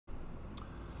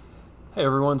Hey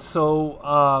everyone,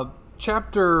 so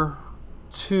chapter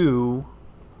 2,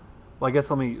 well I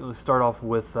guess let's start off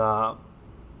with,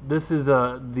 this is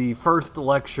the first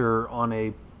lecture on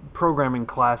a programming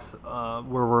class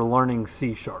where we're learning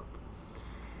C Sharp.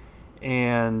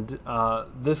 And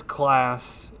this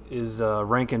class is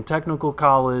Rankin Technical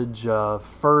College,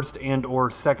 first and or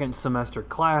second semester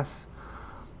class.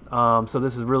 So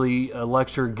this is really a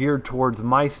lecture geared towards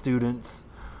my students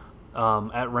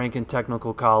at Rankin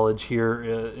Technical College here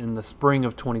in the spring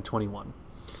of 2021.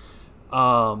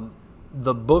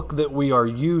 The book that we are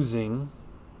using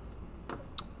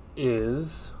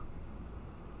is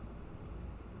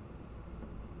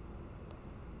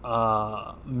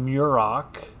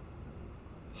Muroc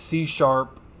C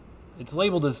Sharp. It's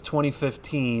labeled as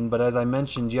 2015, but as I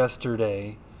mentioned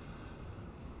yesterday,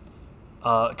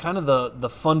 kind of the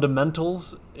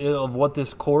fundamentals of what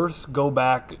this course go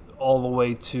back all the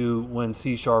way to when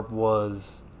C Sharp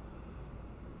was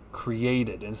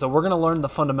created. And so we're going to learn the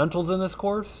fundamentals in this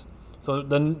course. So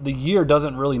then the year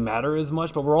doesn't really matter as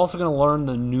much, but we're also going to learn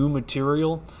the new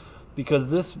material, because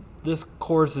this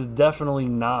course is definitely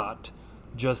not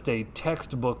just a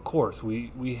textbook course.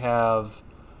 We have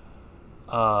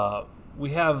a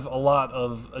lot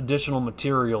of additional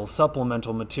material,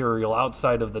 supplemental material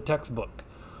outside of the textbook.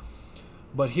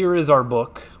 But here is our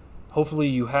book. Hopefully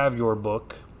you have your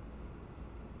book.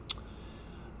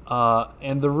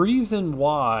 And the reason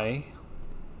why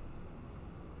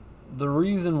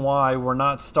we're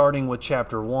not starting with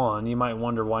chapter 1, you might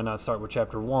wonder why not start with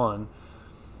chapter 1,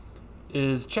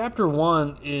 is chapter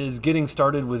 1 is getting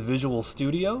started with Visual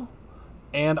Studio.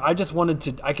 And I just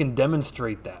I can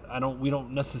demonstrate that. We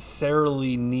don't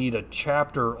necessarily need a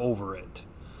chapter over it.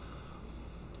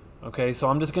 Okay, so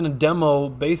I'm just going to demo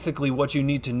basically what you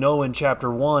need to know in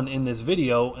chapter 1 in this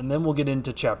video, and then we'll get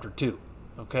into chapter 2.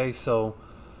 Okay, so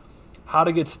how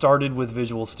to get started with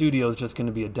Visual Studio is just going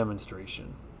to be a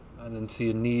demonstration. I didn't see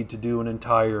a need to do an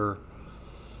entire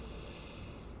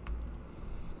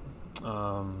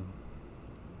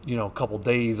couple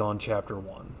days on chapter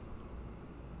 1.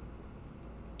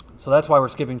 So that's why we're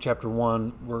skipping chapter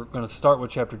 1. We're going to start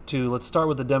with chapter 2. Let's start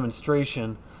with the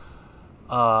demonstration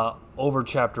over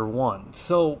chapter 1.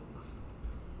 So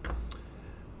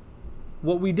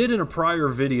what we did in a prior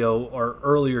video or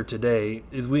earlier today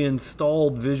is we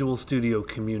installed Visual Studio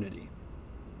Community.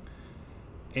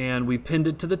 And we pinned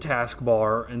it to the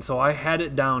taskbar, and so I had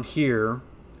it down here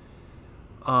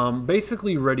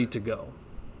basically ready to go.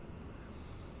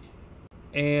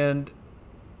 And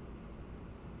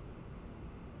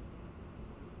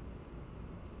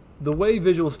the way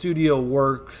Visual Studio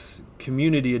works,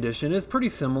 Community Edition, is pretty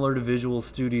similar to Visual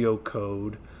Studio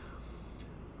Code.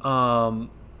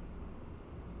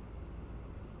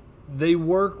 They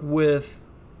work with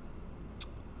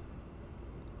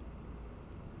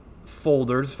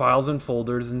folders, files and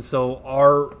folders, and so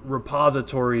our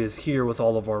repository is here with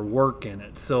all of our work in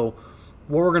it. So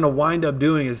what we're going to wind up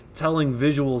doing is telling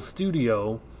Visual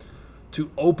Studio to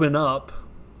open up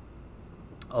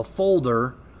a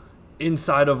folder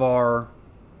inside of our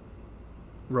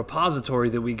repository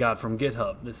that we got from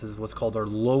GitHub. This is what's called our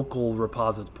local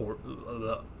repository.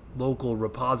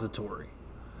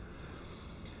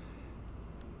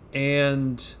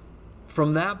 And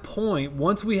from that point,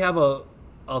 once we have a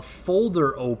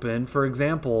folder open, for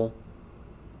example,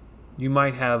 you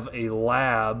might have a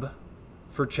lab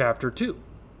for chapter 2.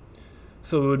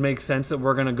 So it would make sense that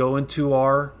we're going to go into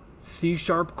our C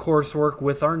Sharp coursework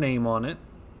with our name on it.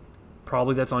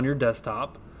 Probably that's on your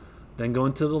desktop. Then go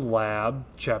into the lab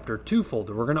chapter 2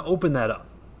 folder. We're going to open that up.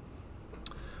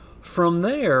 From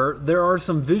there are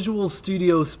some Visual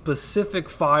Studio specific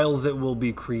files that will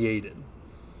be created.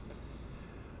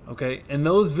 Okay, and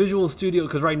those Visual Studio,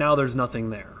 because right now there's nothing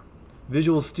there.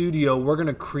 Visual Studio, we're going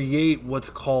to create what's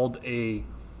called a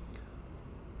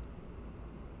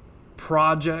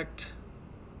project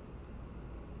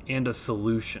and a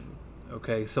solution.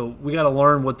 Okay, so we got to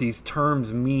learn what these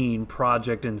terms mean,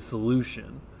 project and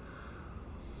solution.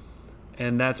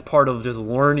 And that's part of just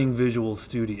learning Visual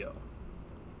Studio.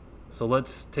 So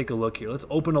let's take a look here. Let's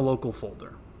open a local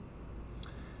folder.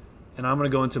 And I'm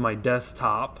going to go into my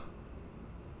desktop.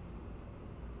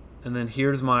 And then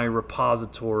here's my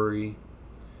repository.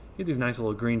 Get these nice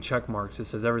little green check marks. It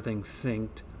says everything's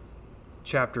synced.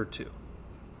 Chapter 2.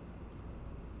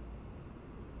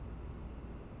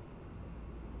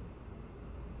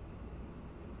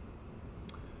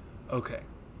 Okay.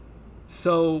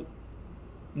 So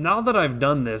now that I've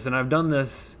done this, and I've done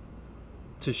this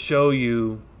to show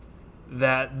you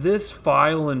that this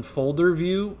file and folder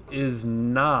view is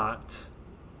not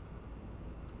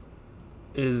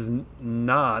is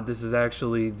not, this is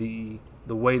actually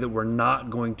the way that we're not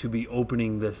going to be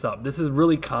opening this up. This is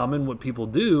really common what people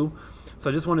do. So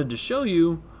I just wanted to show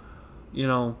you, you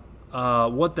know,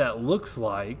 what that looks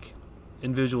like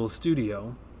in Visual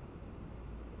Studio.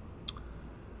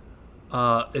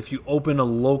 If you open a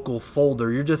local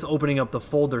folder, you're just opening up the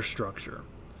folder structure,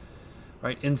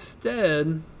 right?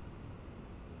 Instead,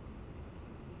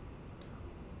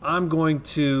 I'm going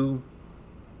to,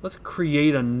 let's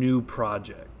create a new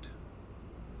project.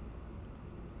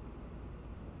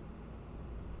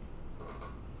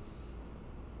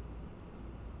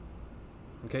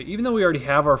 Okay, even though we already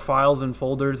have our files and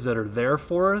folders that are there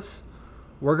for us,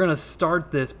 we're going to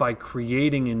start this by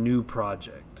creating a new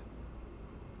project.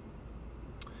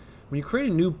 When you create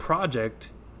a new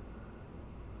project,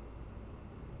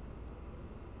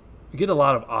 you get a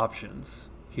lot of options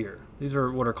here. These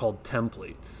are what are called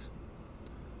templates.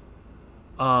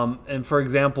 And for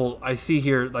example, I see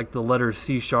here like the letters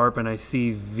C# and I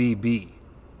see VB.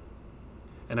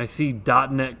 And I see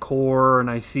 .NET Core and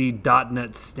I see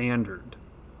 .NET Standard.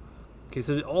 Okay,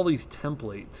 so all these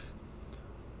templates.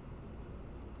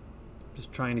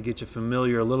 Just trying to get you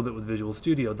familiar a little bit with Visual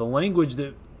Studio. The language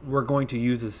that we're going to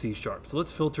use is C#. So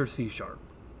let's filter C#.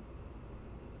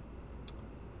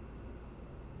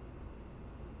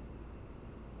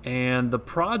 And the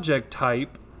project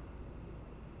type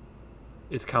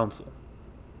is council.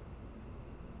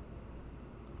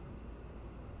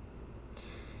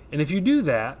 And if you do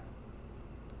that,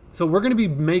 so we're going to be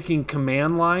making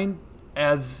command line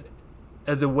as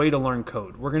a way to learn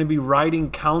code. We're going to be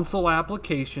writing council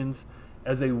applications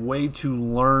as a way to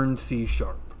learn C#.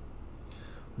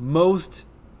 Most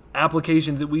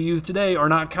applications that we use today are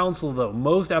not council though.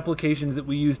 Most applications that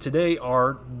we use today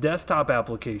are desktop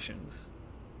applications.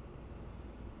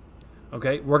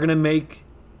 Okay, we're going to make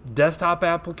desktop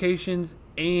applications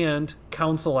and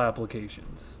council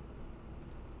applications.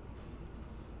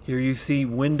 Here you see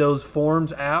Windows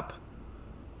Forms app.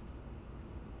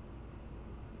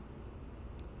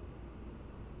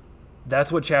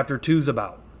 That's what chapter 2 is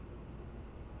about.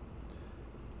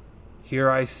 Here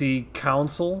I see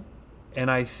council and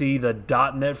I see the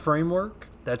 .NET framework.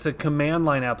 That's a command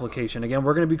line application. Again,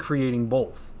 we're going to be creating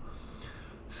both.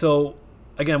 So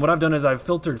again, what I've done is I've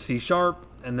filtered C#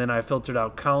 and then I filtered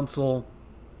out council.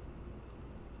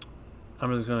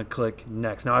 I'm just going to click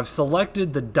next. Now I've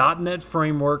selected the .NET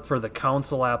framework for the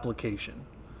council application.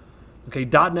 Okay,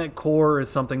 .NET Core is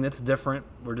something that's different.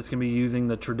 We're just going to be using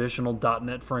the traditional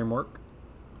 .NET framework.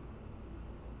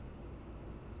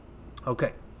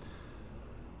 Okay,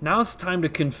 now it's time to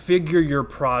configure your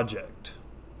project.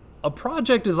 A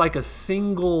project is like a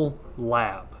single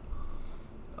lab.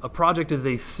 A project is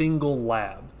a single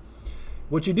lab.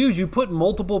 What you do is you put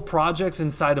multiple projects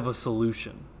inside of a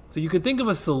solution. So you could think of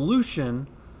a solution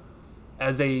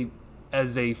as a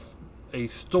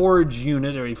storage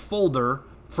unit or a folder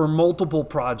for multiple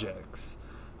projects.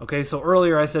 Okay, so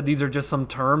earlier I said these are just some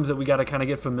terms that we got to kind of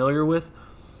get familiar with.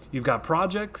 You've got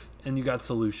projects and you got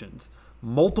solutions.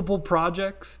 Multiple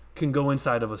projects can go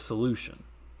inside of a solution.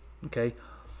 Okay,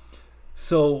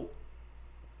 so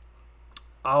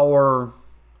our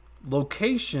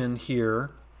location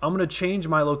here, I'm going to change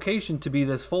my location to be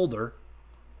this folder.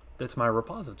 That's my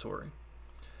repository.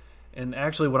 And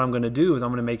actually what I'm going to do is I'm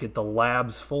going to make it the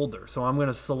labs folder. So I'm going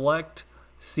to select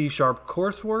C#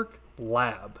 coursework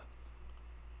lab.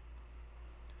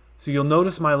 So you'll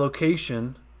notice my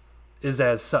location is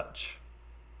as such.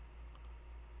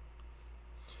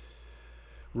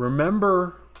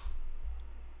 Remember,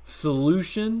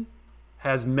 solution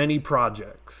has many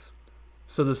projects.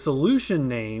 So the solution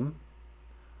name,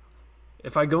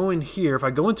 if I go in here, if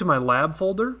I go into my lab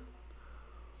folder,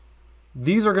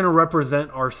 these are going to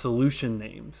represent our solution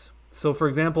names. So for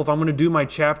example, if I'm going to do my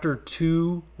chapter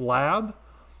 2 lab,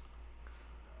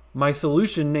 my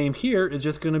solution name here is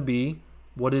just going to be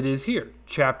what it is here,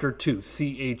 chapter 2,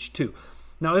 CH2.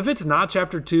 Now if it's not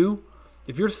chapter 2,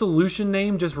 if your solution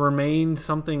name just remains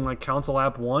something like Council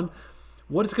App 1,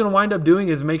 what it's going to wind up doing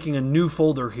is making a new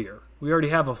folder here. We already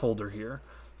have a folder here,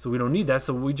 so we don't need that.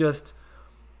 So we just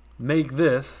make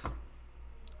this.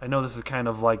 I know this is kind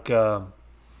of like a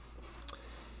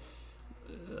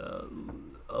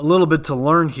little bit to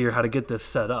learn here how to get this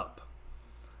set up.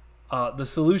 The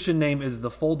solution name is the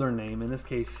folder name, in this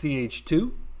case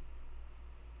CH2.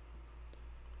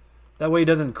 That way it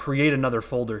doesn't create another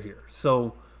folder here.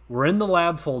 So we're in the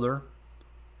lab folder.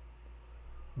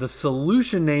 The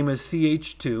solution name is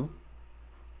CH2.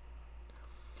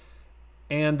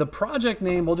 And the project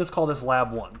name, we'll just call this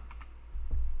lab 1.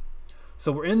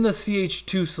 So we're in the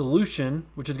CH2 solution,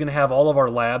 which is going to have all of our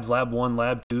labs, lab 1,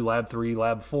 lab 2, lab 3,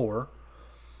 lab 4.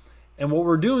 And what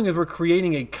we're doing is we're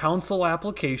creating a console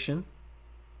application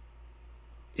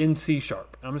in C#.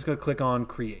 I'm just going to click on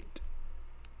create.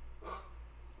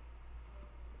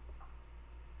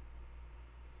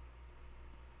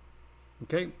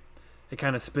 Okay, it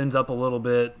kind of spins up a little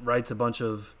bit, creates a bunch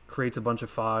of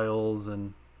files,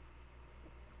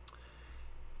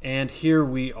 and here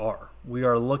we are. We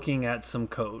are looking at some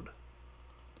code.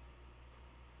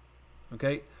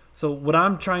 Okay, so what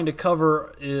I'm trying to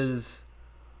cover is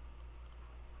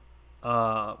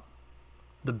the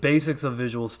basics of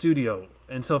Visual Studio.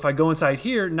 And so if I go inside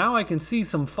here, now I can see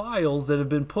some files that have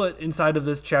been put inside of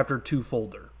this Chapter 2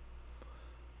 folder.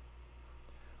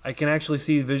 I can actually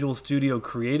see Visual Studio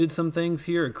created some things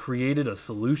here. It created a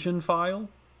solution file.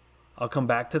 I'll come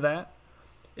back to that.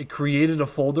 It created a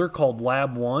folder called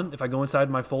Lab 1. If I go inside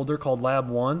my folder called Lab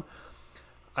 1,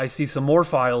 I see some more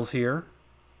files here.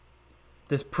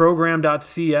 This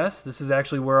program.cs, this is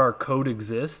actually where our code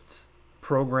exists.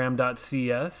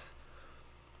 Program.cs.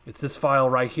 It's this file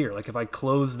right here. Like if I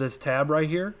close this tab right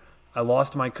here, I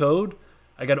lost my code.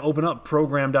 I got to open up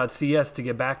program.cs to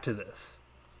get back to this.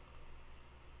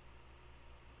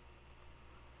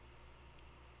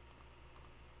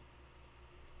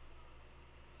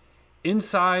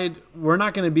 Inside, we're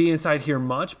not going to be inside here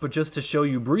much, but just to show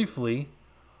you briefly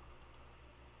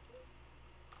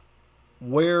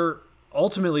where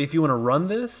ultimately if you want to run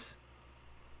this,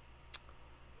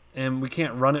 and we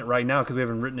can't run it right now because we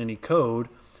haven't written any code,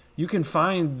 you can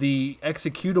find the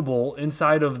executable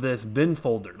inside of this bin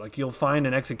folder. Like you'll find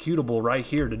an executable right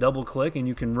here to double click and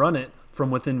you can run it from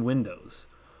within Windows.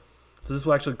 So this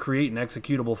will actually create an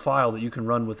executable file that you can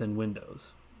run within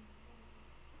Windows.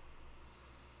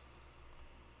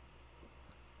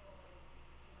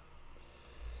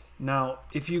 Now,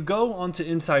 if you go onto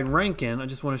Inside Rankin, I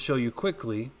just want to show you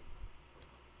quickly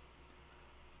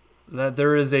that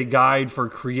there is a guide for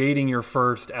creating your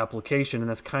first application, and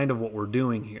that's kind of what we're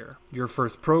doing here. Your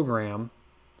first program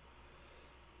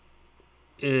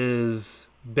is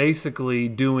basically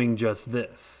doing just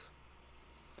this.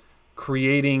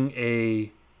 Creating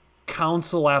a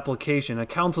console application. A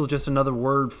console is just another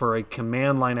word for a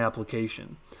command line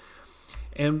application.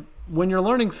 And when you're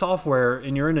learning software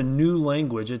and you're in a new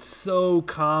language, it's so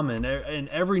common in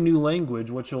every new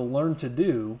language, what you'll learn to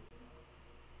do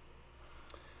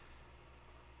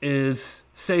is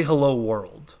say hello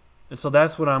world. And so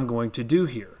that's what I'm going to do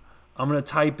here. I'm going to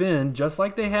type in, just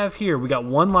like they have here, we got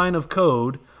one line of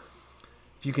code.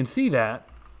 If you can see that,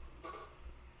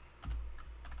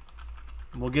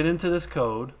 we'll get into this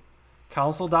code,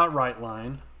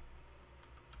 console.writeLine,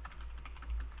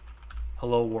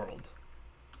 hello world.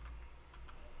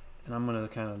 And I'm going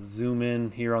to kind of zoom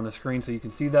in here on the screen so you can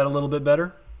see that a little bit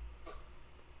better.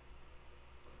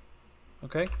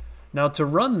 Okay, now to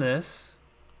run this,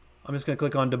 I'm just going to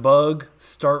click on debug,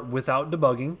 start without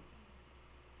debugging.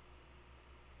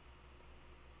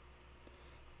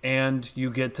 And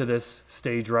you get to this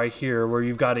stage right here where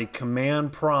you've got a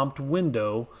command prompt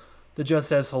window that just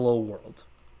says hello world.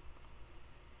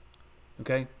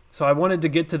 Okay, so I wanted to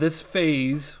get to this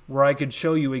phase where I could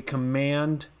show you a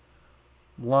command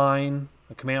line,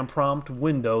 a command prompt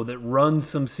window that runs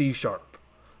some C#.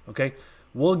 Okay,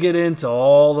 we'll get into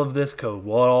all of this code,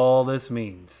 what all this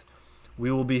means. We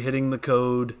will be hitting the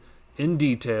code in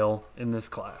detail in this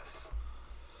class.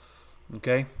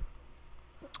 Okay,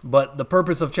 but the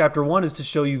purpose of chapter 1 is to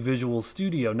show you Visual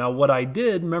Studio. Now what I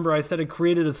did, remember I said I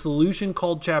created a solution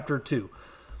called chapter 2.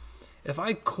 If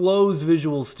I close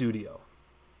Visual Studio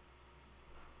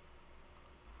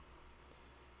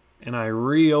and I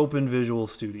reopen Visual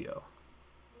Studio,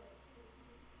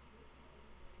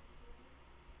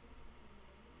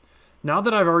 now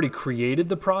that I've already created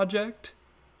the project,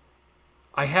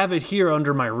 I have it here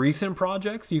under my recent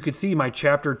projects. You can see my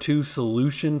chapter 2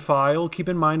 solution file. Keep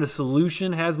in mind a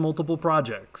solution has multiple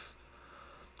projects.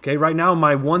 Okay, right now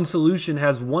my one solution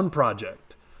has one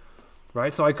project,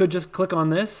 right? So I could just click on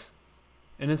this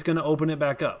and it's going to open it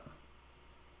back up.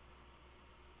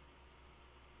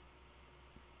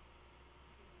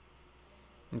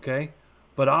 Okay,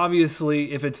 but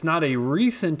obviously if it's not a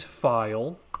recent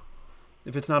file,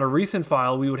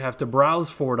 we would have to browse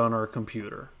for it on our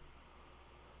computer,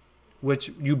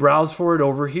 which you browse for it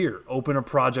over here, open a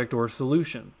project or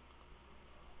solution.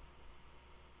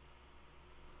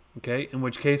 Okay, in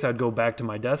which case I'd go back to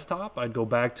my desktop, I'd go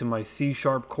back to my C#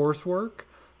 coursework,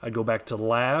 I'd go back to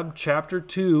lab, chapter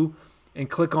 2, and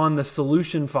click on the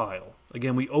solution file.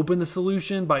 Again, we open the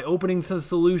solution. By opening the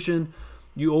solution,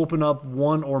 you open up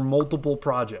one or multiple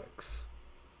projects.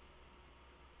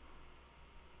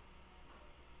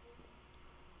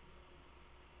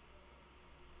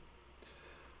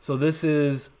 So this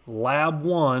is Lab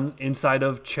 1 inside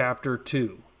of Chapter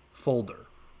 2 folder.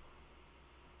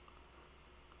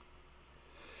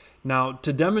 Now,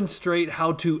 to demonstrate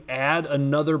how to add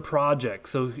another project,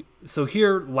 so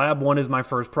here Lab 1 is my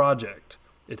first project.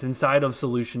 It's inside of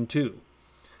Solution 2.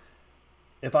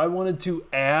 If I wanted to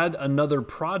add another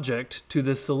project to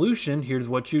this solution, here's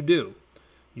what you do.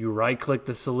 You right-click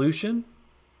the solution,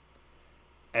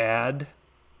 add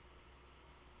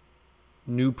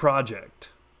new project.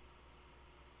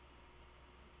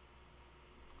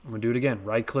 I'm going to do it again.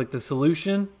 Right-click the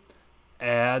solution,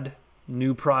 add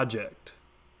new project.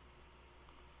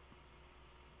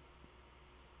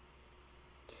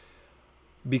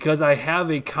 Because I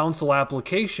have a console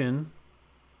application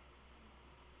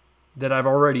that I've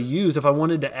already used, if I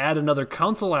wanted to add another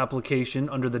console application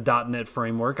under the .NET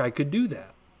framework, I could do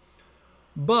that.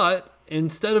 But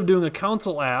instead of doing a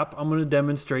console app, I'm going to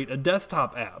demonstrate a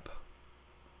desktop app,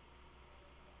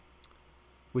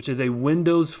 which is a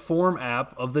Windows Form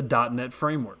app of the .NET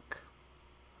framework.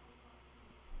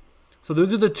 So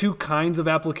those are the two kinds of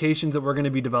applications that we're going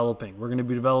to be developing. We're going to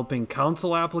be developing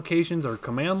console applications or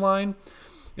command line,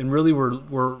 and really we're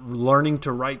learning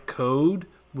to write code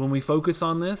when we focus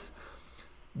on this.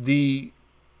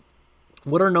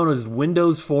 What are known as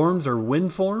Windows Forms or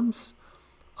WinForms.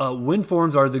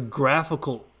 WinForms are the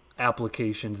graphical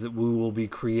applications that we will be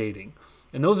creating.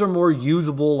 And those are more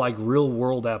usable, like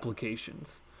real-world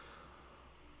applications.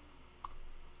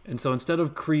 And so instead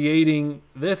of creating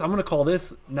this, I'm going to call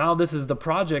this, now this is the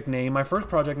project name. My first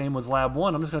project name was Lab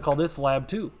 1. I'm just going to call this Lab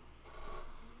 2.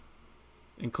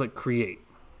 And click Create.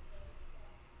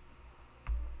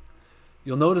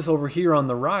 You'll notice over here on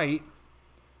the right,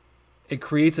 it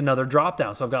creates another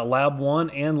drop-down. So I've got Lab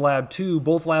 1 and Lab 2.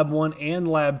 Both Lab 1 and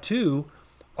Lab 2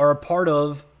 are a part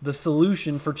of the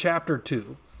solution for Chapter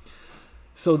 2.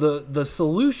 So the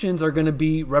solutions are going to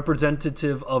be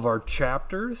representative of our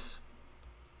chapters.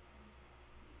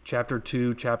 Chapter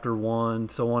 2, Chapter 1,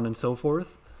 so on and so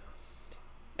forth.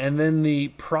 And then the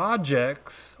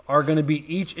projects are going to be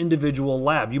each individual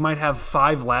lab. You might have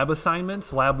 5 lab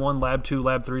assignments, Lab 1, Lab 2,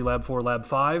 Lab 3, Lab 4, Lab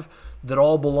 5, that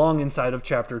all belong inside of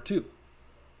Chapter 2.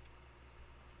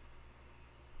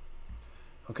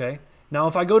 Okay, now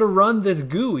if I go to run this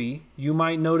GUI, you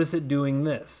might notice it doing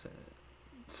this.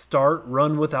 Start,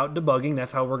 run without debugging.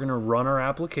 That's how we're going to run our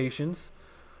applications.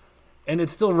 And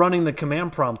it's still running the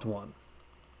command prompt one.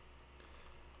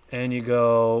 And you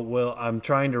go, well, I'm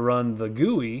trying to run the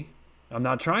GUI. I'm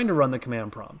not trying to run the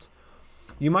command prompt.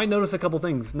 You might notice a couple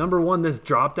things. Number one, this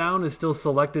drop-down is still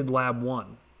selected Lab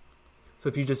 1. So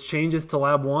if you just change this to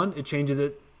Lab 1, it changes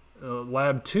it,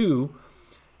 Lab 2,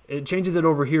 it changes it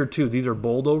over here too. These are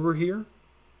bold over here.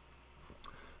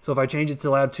 So if I change it to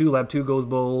Lab 2 goes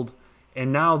bold.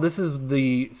 And now this is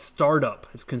the startup.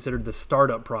 It's considered the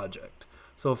startup project.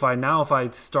 So if I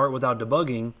start without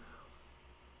debugging,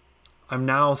 I'm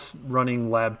now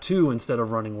running Lab 2 instead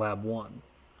of running Lab 1.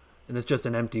 And it's just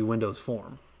an empty Windows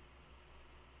form.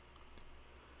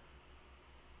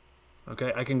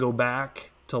 Okay, I can go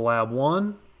back to Lab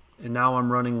 1, and now I'm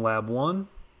running Lab 1,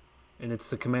 and it's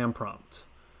the command prompt.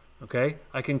 Okay,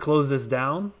 I can close this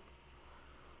down,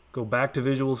 go back to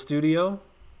Visual Studio.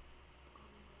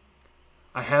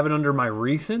 I have it under my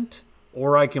recent,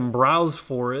 or I can browse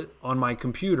for it on my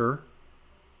computer.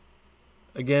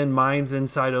 Again, mine's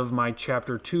inside of my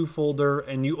Chapter 2 folder,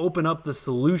 and you open up the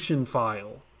solution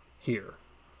file here.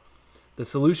 The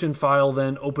solution file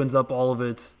then opens up all of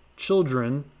its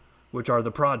children, which are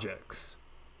the projects.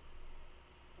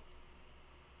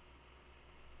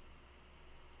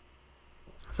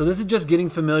 So this is just getting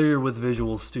familiar with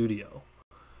Visual Studio.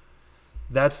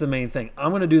 That's the main thing.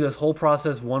 I'm going to do this whole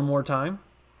process one more time,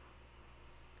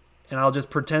 and I'll just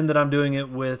pretend that I'm doing it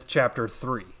with Chapter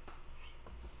 3.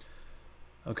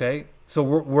 Okay, so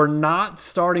we're not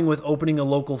starting with opening a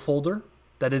local folder.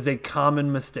 That is a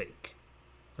common mistake.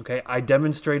 Okay, I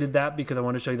demonstrated that because I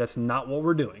want to show you that's not what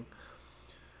we're doing.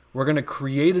 We're going to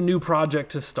create a new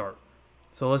project to start.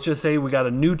 So let's just say we got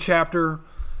a new chapter.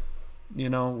 You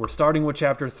know, we're starting with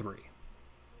Chapter 3.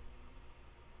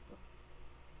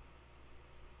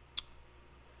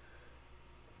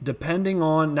 Depending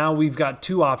on, now we've got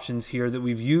two options here that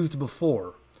we've used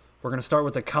before. We're going to start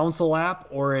with a console app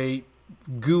or a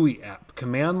GUI app,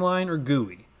 command line or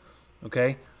GUI.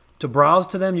 Okay, to browse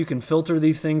to them, you can filter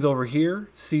these things over here,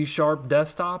 C#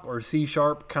 desktop or C#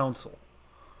 console.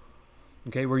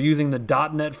 Okay, we're using the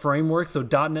 .NET framework, so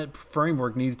 .NET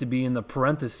framework needs to be in the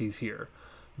parentheses here.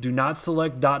 Do not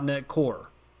select .NET Core.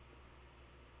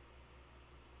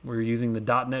 We're using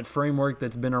the .NET framework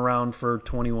that's been around for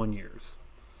 21 years.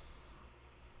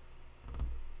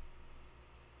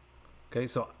 Okay,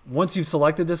 so once you've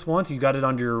selected this once, you got it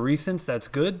under your recents, that's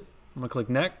good. I'm gonna click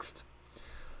next.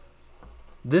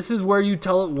 This is where you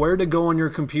tell it where to go on your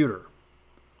computer.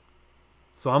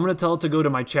 So I'm gonna tell it to go to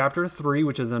my chapter 3,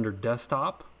 which is under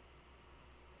desktop.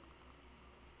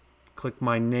 Click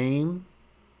my name,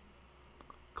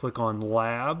 click on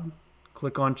lab,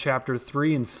 click on chapter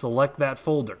 3 and select that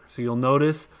folder. So you'll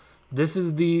notice this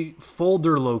is the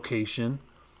folder location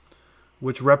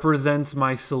which represents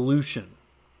my solution.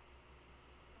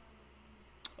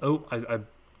 Oh,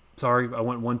 sorry, I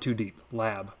went one too deep.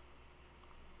 Lab.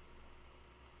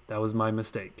 That was my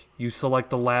mistake. You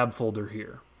select the lab folder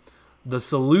here. The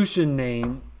solution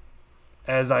name,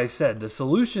 as I said, the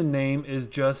solution name is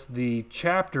just the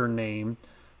chapter name,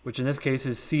 which in this case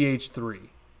is CH3.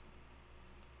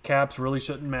 Caps really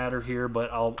shouldn't matter here,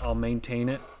 but I'll maintain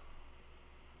it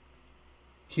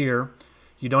here.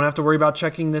 You don't have to worry about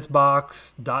checking this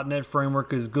box. .NET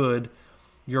Framework is good.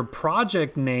 Your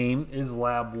project name is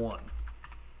Lab 1.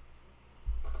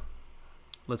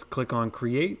 Let's click on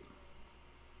Create.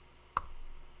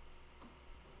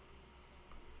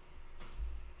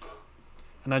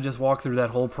 And I just walked through that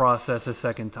whole process a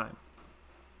second time.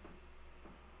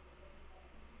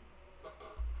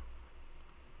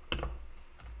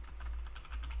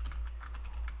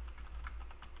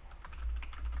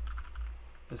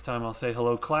 This time I'll say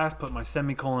hello class, put my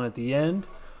semicolon at the end.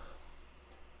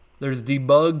 There's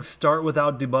debug, start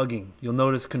without debugging. You'll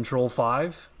notice Control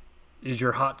 5 is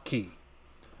your hotkey.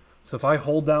 So if I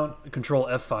hold down, Control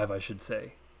F5 I should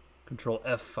say. Control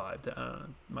F5,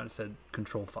 might have said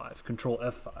Control 5. Control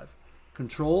F5.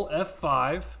 Control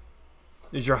F5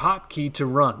 is your hotkey to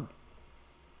run.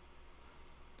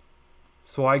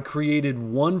 So I created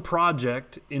one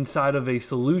project inside of a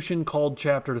solution called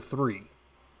Chapter 3.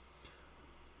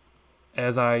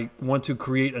 As I want to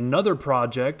create another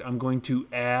project, I'm going to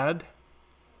add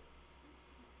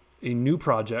a new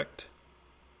project.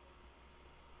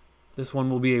 This one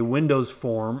will be a Windows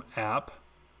Form app.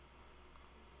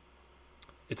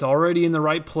 It's already in the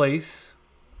right place.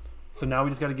 So now we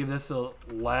just got to give this a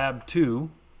Lab 2.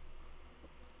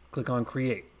 Click on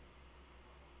Create.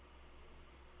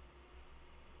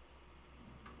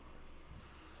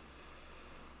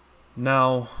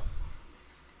 Now,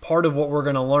 part of what we're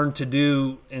going to learn to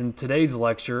do in today's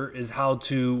lecture is how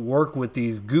to work with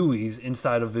these GUIs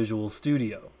inside of Visual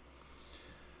Studio.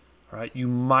 All right, you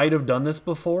might have done this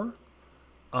before.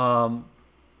 Again,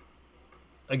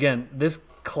 this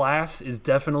class is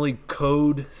definitely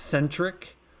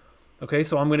code-centric. Okay,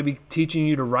 so I'm going to be teaching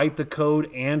you to write the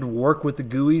code and work with the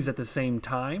GUIs at the same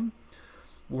time.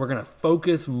 We're going to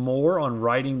focus more on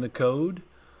writing the code.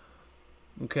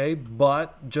 Okay,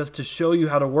 but just to show you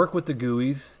how to work with the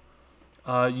GUIs,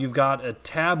 you've got a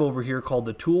tab over here called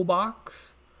the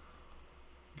Toolbox.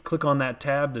 You click on that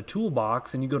tab, the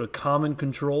Toolbox, and you go to Common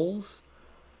Controls.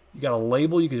 You got a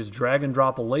label, you can just drag and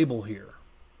drop a label here.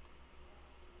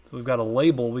 So we've got a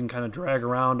label we can kind of drag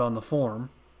around on the form.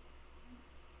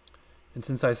 And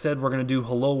since I said we're going to do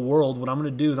Hello World, what I'm going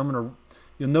to do is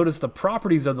you'll notice the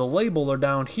properties of the label are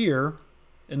down here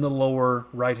in the lower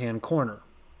right-hand corner.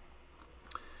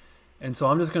 And so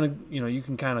I'm just going to, you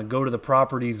can kind of go to the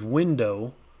properties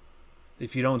window.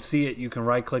 If you don't see it, you can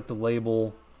right-click the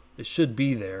label. It should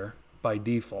be there by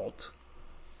default.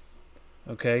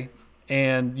 Okay,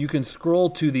 and you can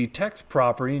scroll to the text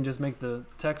property and just make the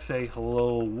text say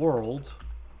Hello World.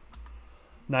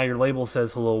 Now your label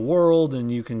says Hello World,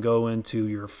 and you can go into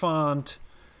your font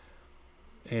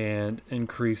and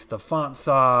increase the font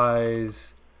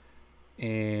size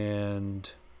and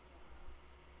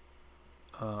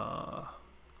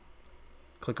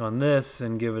click on this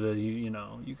and give it a,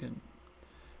 you can,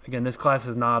 again, this class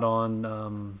is not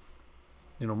on,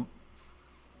 there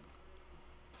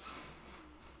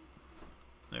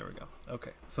we go. Okay,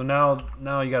 so now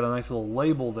you got a nice little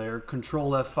label there.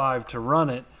 Control F5 to run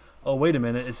it. Oh, wait a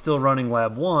minute, it's still running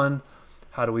Lab 1.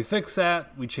 How do we fix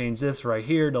that? We change this right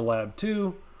here to Lab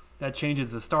 2. That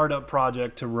changes the startup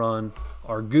project to run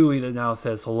our GUI that now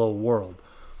says Hello World.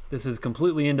 This is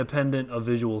completely independent of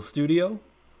Visual Studio.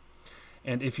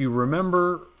 And if you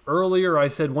remember earlier, I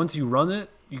said once you run it,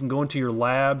 you can go into your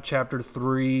lab, chapter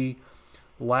 3,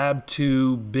 lab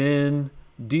 2, bin,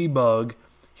 debug.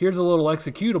 Here's a little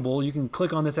executable. You can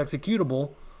click on this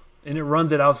executable and it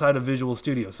runs it outside of Visual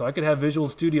Studio. So I could have Visual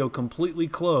Studio completely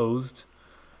closed.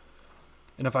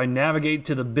 And if I navigate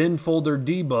to the bin folder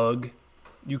debug,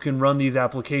 you can run these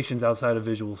applications outside of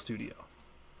Visual Studio.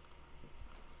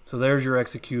 So there's your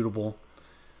executable.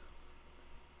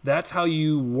 That's how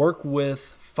you work with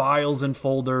files and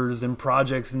folders and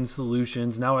projects and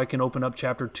solutions. Now I can open up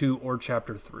chapter 2 or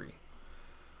chapter 3.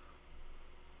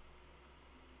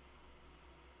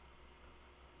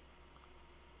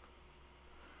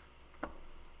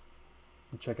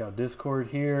 check out Discord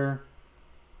here.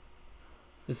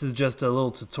 This is just a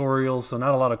little tutorial, so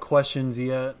not a lot of questions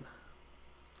yet.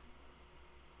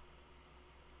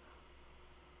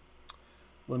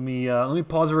 Let me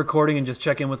pause the recording and just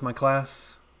check in with my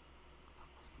class.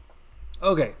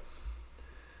 Okay.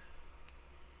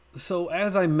 So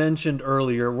as I mentioned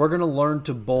earlier, we're going to learn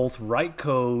to both write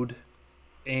code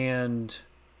and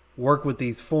work with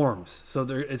these forms. So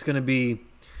it's going to be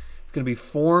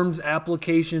forms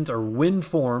applications, or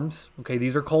WinForms. Okay,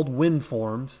 these are called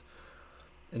WinForms,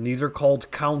 and these are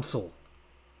called console.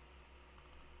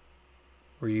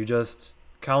 Where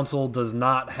console does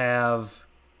not have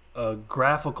a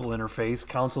graphical interface.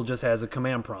 Console just has a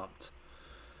command prompt.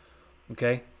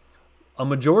 Okay. A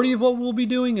majority of what we'll be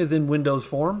doing is in Windows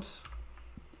Forms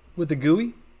with the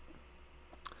GUI.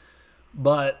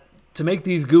 But to make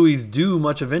these GUIs do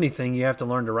much of anything, you have to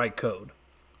learn to write code.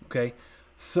 Okay.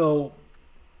 So,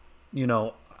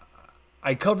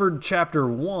 I covered chapter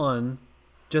 1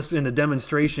 just in a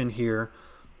demonstration here.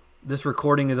 This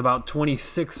recording is about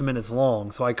 26 minutes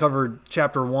long. So I covered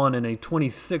chapter 1 in a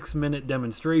 26-minute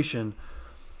demonstration.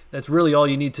 That's really all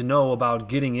you need to know about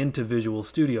getting into Visual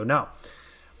Studio. Now,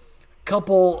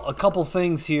 a couple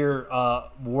things here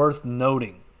worth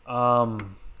noting.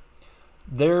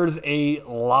 There's a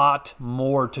lot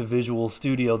more to Visual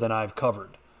Studio than I've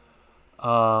covered.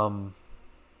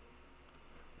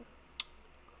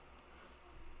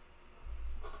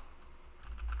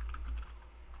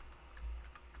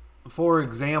 For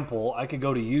example, I could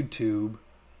go to YouTube,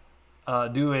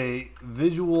 do a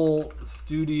Visual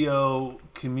Studio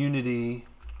community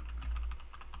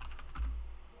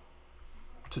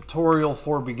tutorial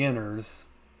for beginners.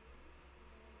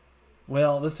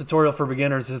 Well, this tutorial for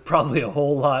beginners is probably a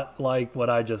whole lot like what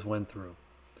I just went through.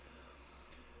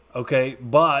 Okay,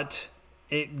 but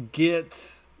it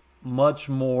gets much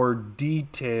more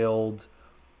detailed,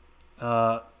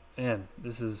 and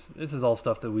this is all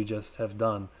stuff that we just have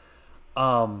done.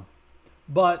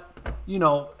 But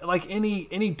like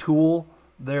any tool,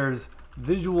 there's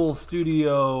Visual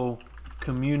Studio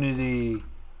community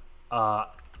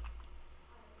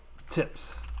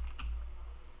tips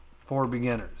for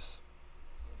beginners.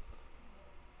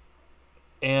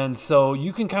 And so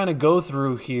you can kind of go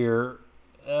through here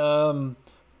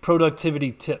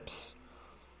productivity tips.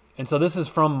 And so this is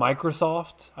from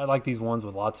Microsoft. I like these ones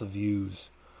with lots of views.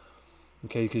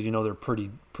 Okay, because they're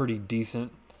pretty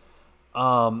decent.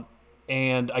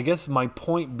 And I guess my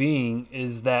point being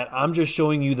is that I'm just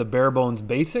showing you the bare bones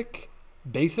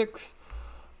basics.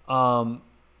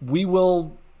 We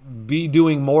will be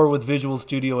doing more with Visual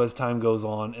Studio as time goes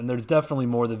on, and there's definitely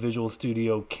more that Visual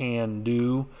Studio can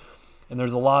do. And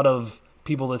there's a lot of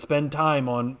people that spend time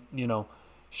on,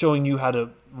 showing you how to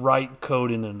write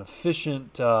code in an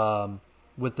efficient,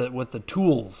 with the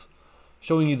tools,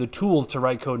 showing you the tools to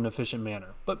write code in an efficient manner.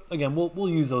 But again, we'll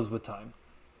use those with time.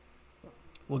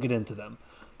 We'll get into them.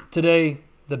 Today,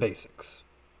 the basics.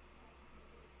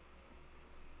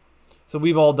 So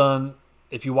we've all done,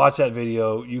 if you watch that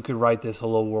video, you could write this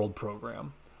Hello World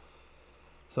program.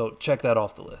 So check that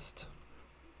off the list.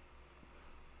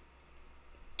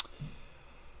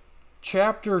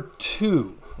 Chapter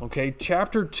 2, okay?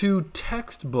 Chapter 2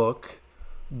 textbook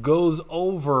goes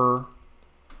over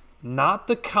not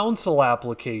the console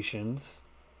applications.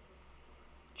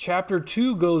 Chapter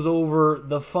 2 goes over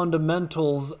the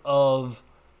fundamentals of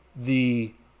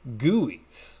the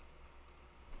GUIs.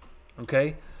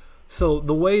 Okay? So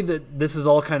the way that this is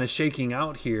all kind of shaking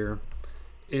out here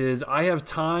is I have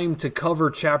time to cover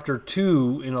chapter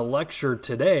 2 in a lecture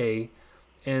today,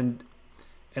 and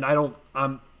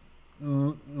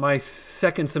my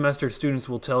second semester students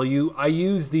will tell you I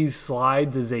use these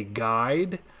slides as a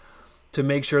guide to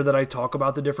make sure that I talk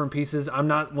about the different pieces. I'm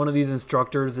not one of these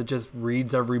instructors that just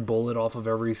reads every bullet off of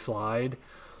every slide.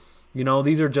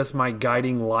 These are just my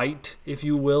guiding light, if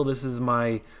you will. This is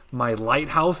my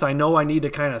lighthouse. I know I need to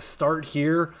kind of start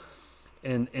here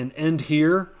and end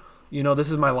here. This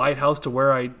is my lighthouse to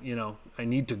where I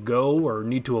need to go or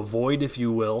need to avoid, if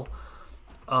you will.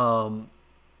 But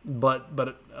I'm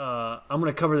going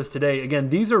to cover this today. Again,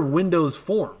 these are Windows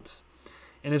Forms.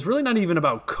 And it's really not even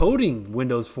about coding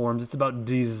Windows Forms. It's about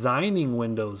designing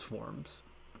Windows Forms.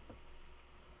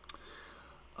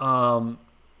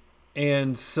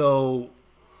 And so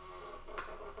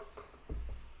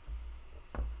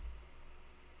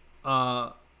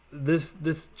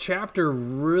this chapter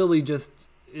really just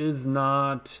is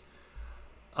not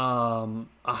a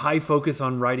high focus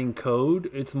on writing code.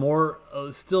 It's more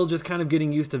still just kind of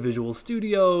getting used to Visual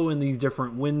Studio and these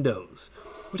different windows,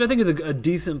 which I think is a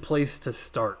decent place to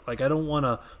start. Like, I don't want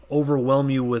to overwhelm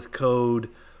you with code,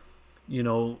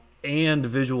 and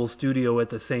Visual Studio at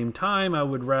the same time. I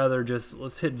would rather just,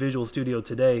 let's hit Visual Studio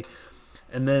today.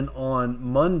 And then on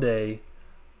Monday,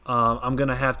 I'm going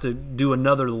to have to do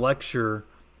another lecture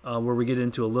where we get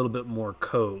into a little bit more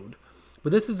code.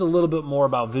 But this is a little bit more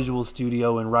about Visual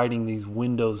Studio and writing these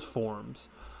Windows forms.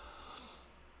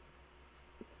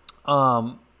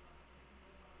 And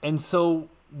so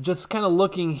just kind of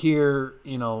looking here,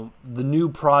 you know, the new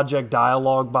project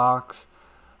dialog box,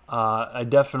 I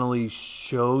definitely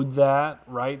showed that,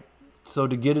 right? So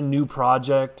to get a new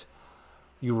project,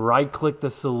 you right-click the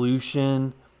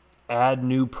solution, add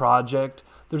new project.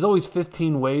 There's always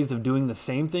 15 ways of doing the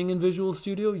same thing in Visual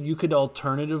Studio. You could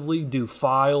alternatively do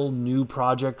File, New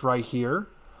Project right here.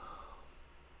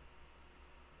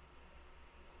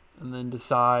 And then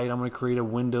decide, I'm going to create a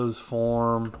Windows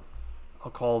form.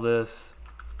 I'll call this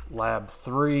Lab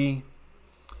 3.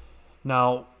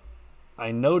 Now,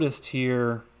 I noticed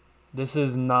here, this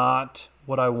is not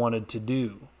what I wanted to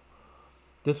do.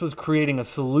 This was creating a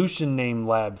solution named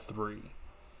Lab 3.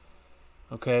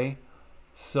 Okay,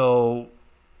 so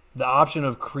the option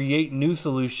of create new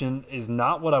solution is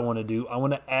not what I want to do. I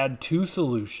want to add to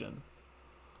solution,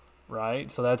 right?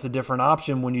 So that's a different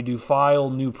option. When you do file,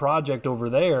 new project over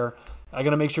there, I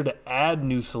got to make sure to add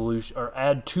new solution or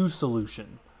add to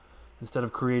solution instead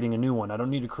of creating a new one. I don't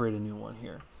need to create a new one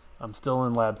here. I'm still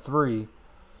in Lab 3.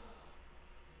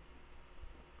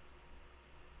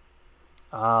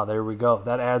 Ah, there we go.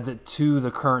 That adds it to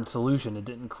the current solution. It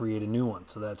didn't create a new one,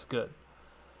 so that's good.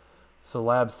 So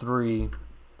Lab 3.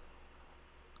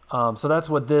 So that's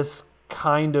what this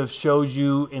kind of shows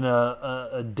you in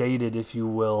a dated, if you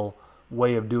will,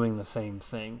 way of doing the same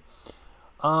thing.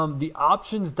 The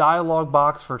options dialog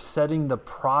box for setting the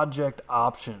project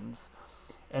options.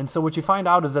 And so what you find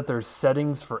out is that there's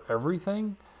settings for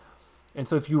everything. And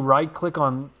so if you right click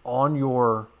on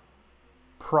your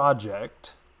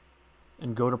project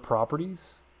and go to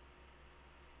properties,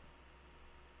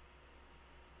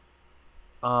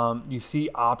 you see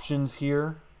options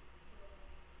here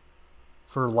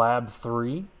for Lab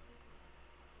 3.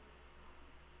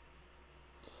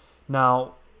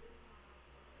 Now,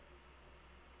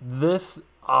 this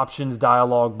options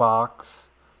dialog box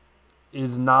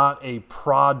is not a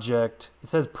project. It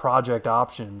says project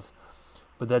options,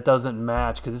 but that doesn't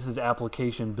match because this is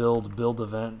application build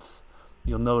events.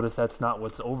 You'll notice that's not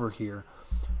what's over here.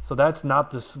 So that's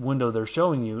not this window they're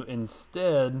showing you.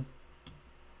 Instead,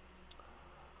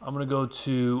 I'm going to go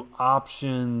to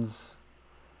options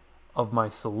of my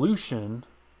solution.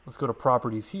 Let's go to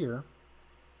properties here.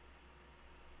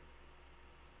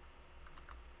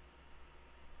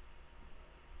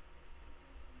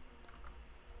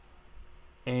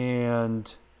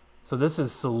 And so this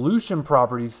is solution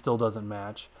properties, still doesn't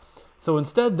match. So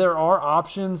instead there are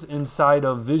options inside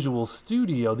of Visual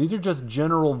Studio. These are just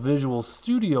general Visual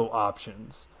Studio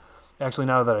options. Actually,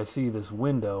 now that I see this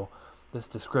window, this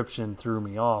description threw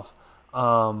me off.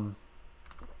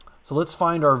 So let's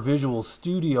find our Visual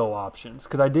Studio options,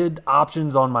 because I did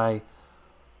options on my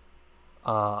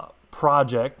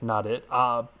project, not it.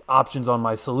 Options on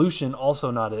my solution,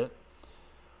 also not it.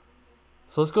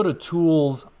 So let's go to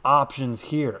Tools, Options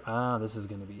here. This is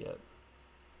going to be it.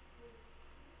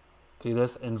 See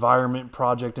this? Environment,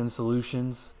 Project, and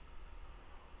Solutions.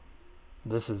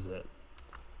 This is it.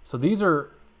 So these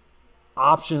are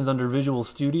options under Visual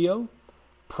Studio,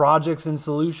 Projects and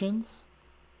Solutions.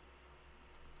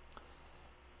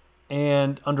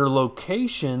 And under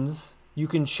Locations, you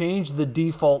can change the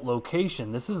default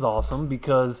location. This is awesome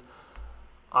because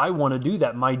I want to do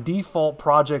that. My default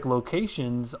project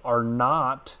locations are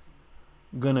not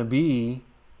going to be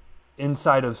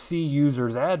inside of C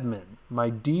users admin. My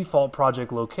default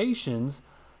project locations,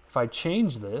 if I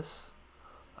change this,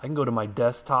 I can go to my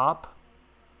desktop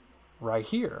right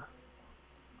here.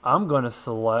 I'm going to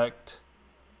select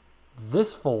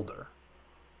this folder.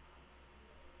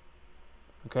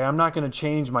 Okay, I'm not going to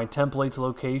change my templates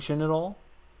location at all.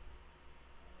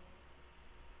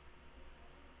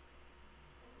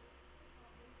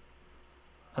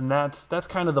 And that's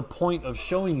kind of the point of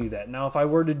showing you that. Now, if I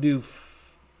were to do,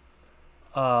 if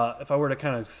I were to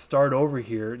kind of start over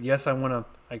here, yes, I'm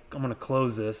gonna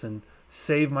close this and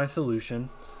save my solution.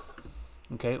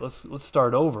 Okay, let's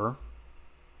start over,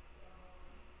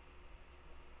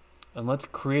 and let's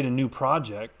create a new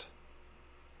project.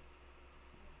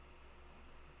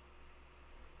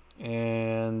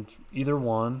 And either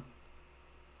one.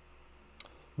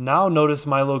 Now notice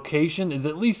my location is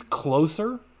at least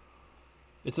closer.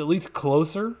 It's at least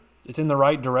closer. It's in the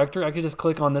right directory. I could just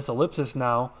click on this ellipsis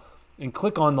now and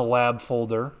click on the lab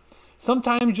folder.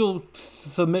 Sometimes you'll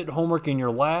submit homework in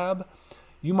your lab.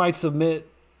 You might submit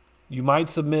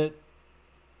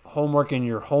homework in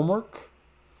your homework.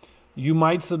 You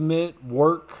might submit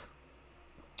work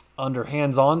under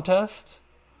hands-on test.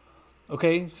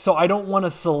 Okay, so I don't want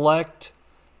to select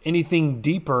anything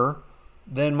deeper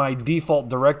than my default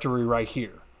directory right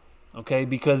here. Okay,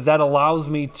 because that allows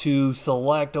me to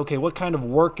select, okay, what kind of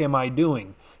work am I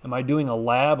doing? Am I doing a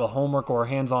lab, a homework, or a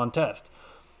hands-on test?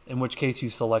 In which case you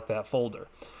select that folder.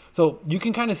 So you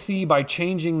can kind of see by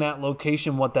changing that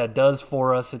location what that does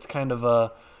for us. It's kind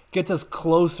of gets us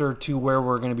closer to where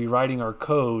we're going to be writing our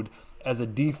code as a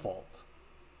default.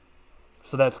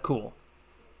 So that's cool.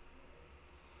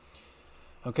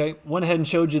 Okay, went ahead and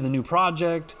showed you the new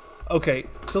project. Okay,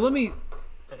 so let me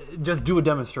just do a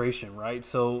demonstration, right?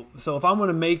 So if I'm going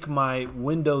to make my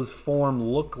Windows form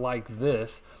look like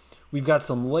this, we've got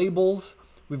some labels,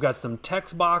 we've got some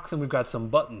text box, and we've got some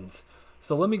buttons.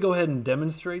 So let me go ahead and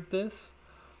demonstrate this.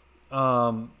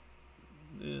 Open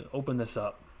this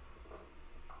up.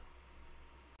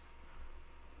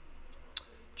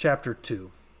 Chapter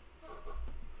 2.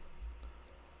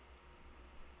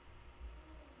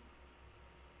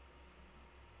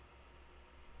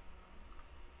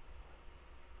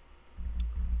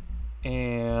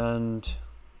 And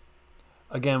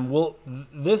again,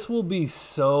 this will be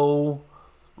so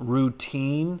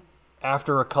routine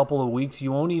after a couple of weeks,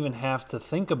 you won't even have to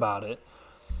think about it,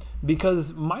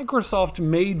 because Microsoft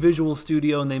made Visual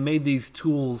Studio and they made these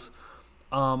tools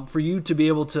for you to be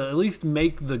able to at least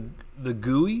make the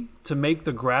GUI, to make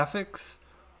the graphics,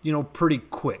 you know, pretty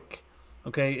quick.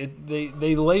 Okay,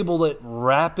 they label it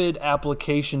rapid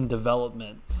application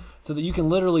development, so that you can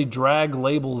literally drag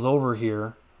labels over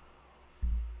here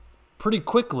pretty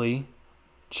quickly,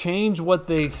 change what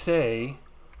they say.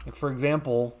 Like for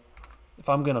example, if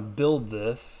I'm gonna build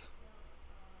this,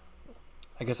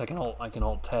 I guess I can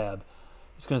alt tab.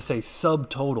 It's gonna say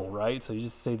subtotal, right? So you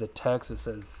just say the text, it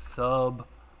says subtotal.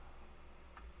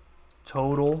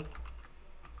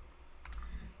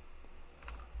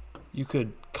 You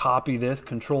could copy this,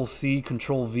 Control C,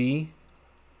 Control V,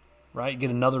 right?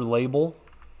 Get another label.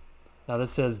 Now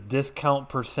this says discount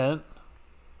percent.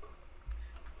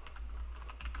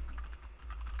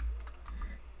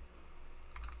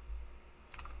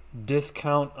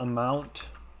 Discount amount.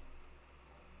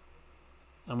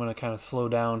 I'm going to kind of slow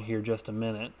down here just a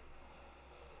minute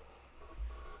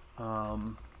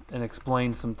and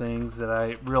explain some things that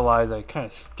I realized I kind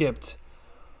of skipped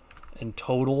in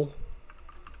total.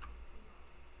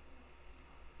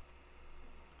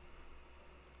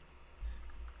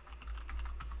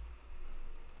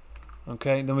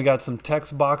 Okay, then we got some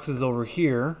text boxes over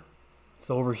here.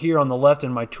 So over here on the left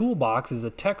in my toolbox is a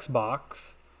text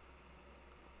box.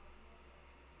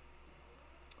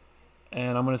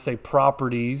 And I'm going to say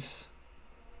properties.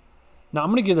 Now I'm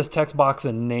going to give this text box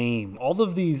a name. All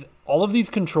of these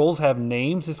controls have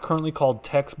names. It's currently called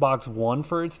text box 1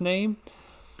 for its name.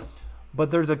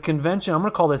 But there's a convention. I'm going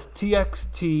to call this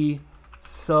txt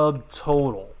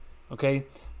subtotal. Okay?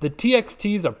 The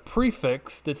txt is a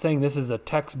prefix that's saying this is a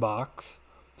text box.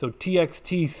 So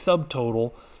txt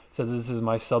subtotal says this is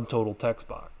my subtotal text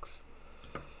box.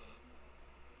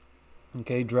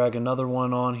 Okay, drag another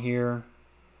one on here.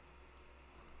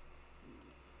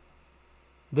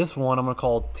 This one I'm going to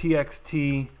call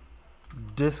txt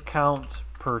discount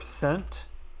percent.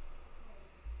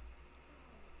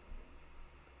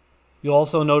 You'll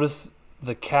also notice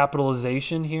the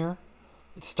capitalization here.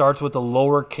 It starts with a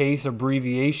lowercase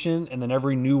abbreviation, and then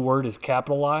every new word is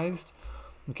capitalized.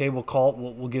 Okay,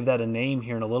 we'll give that a name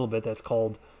here in a little bit. That's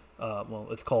called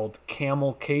it's called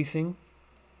camel casing.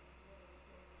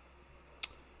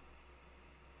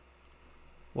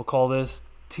 We'll call this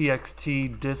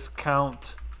txt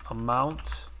discount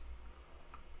amount,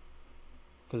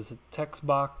 because it's a text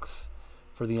box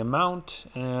for the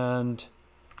amount, and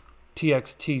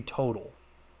txt total.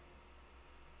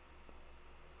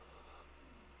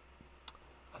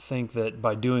 I think that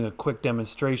by doing a quick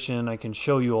demonstration, I can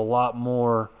show you a lot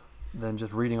more than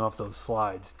just reading off those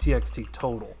slides. Txt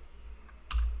total.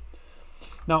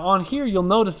 Now on here, you'll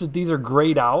notice that these are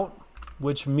grayed out,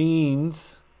 which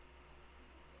means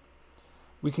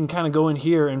we can kind of go in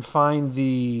here and find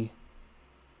the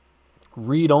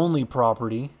read-only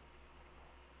property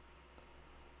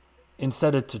and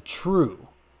set it to true.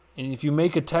 And if you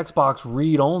make a text box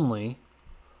read-only,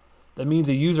 that means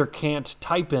a user can't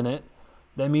type in it.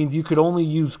 That means you could only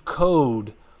use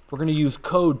code. We're going to use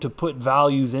code to put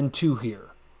values into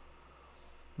here.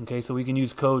 Okay, so we can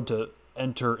use code to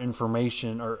enter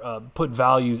information or put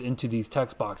values into these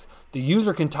text boxes. The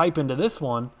user can type into this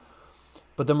one,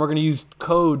 but then we're going to use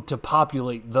code to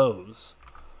populate those.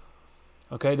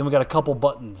 Okay, then we got a couple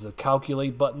buttons. A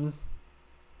calculate button.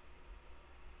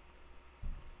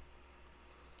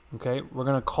 Okay, we're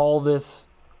going to call this,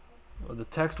 the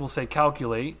text will say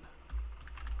calculate,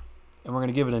 and we're going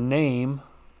to give it a name,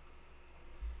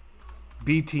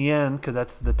 BTN, because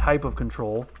that's the type of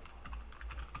control,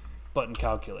 button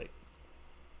calculate.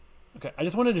 Okay, I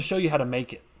just wanted to show you how to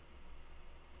make it.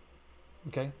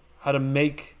 Okay, how to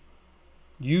make,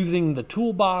 using the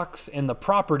toolbox and the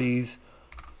properties,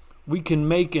 we can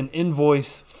make an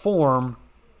invoice form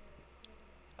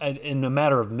in a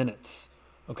matter of minutes.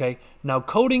 Okay, now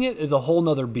coding it is a whole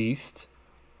nother beast.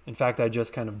 In fact, I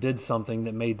just kind of did something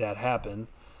that made that happen.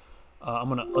 I'm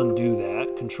going to undo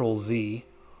that, Control Z.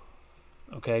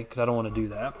 Okay, because I don't want to do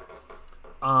that.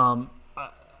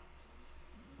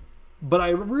 But I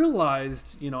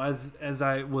realized, you know, as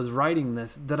I was writing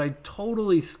this, that I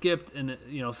totally skipped,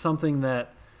 something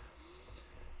that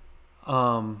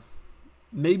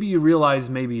maybe you realize,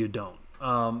 maybe you don't.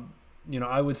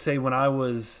 I would say when I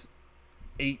was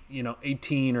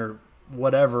 18 or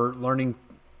whatever, learning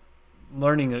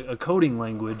a coding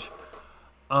language,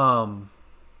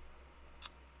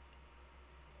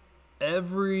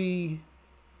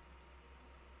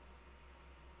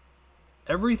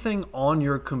 everything on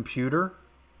your computer,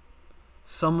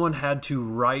 someone had to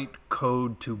write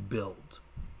code to build.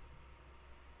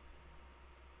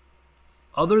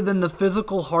 Other than the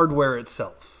physical hardware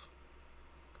itself.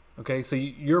 Okay, so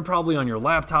you're probably on your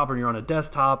laptop or you're on a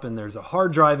desktop and there's a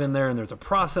hard drive in there and there's a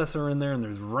processor in there and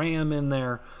there's RAM in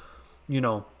there,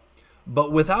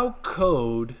 But without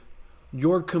code,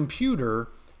 your computer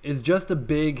is just a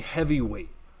big heavy weight.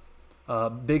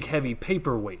 Big heavy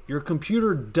paperweight. Your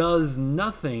computer does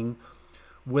nothing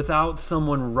without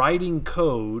someone writing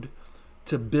code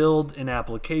to build an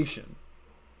application.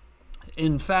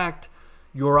 In fact,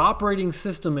 your operating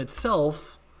system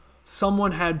itself,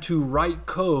 someone had to write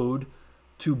code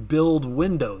to build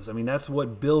Windows. I mean, that's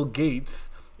what Bill Gates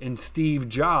and Steve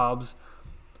Jobs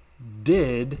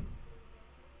did.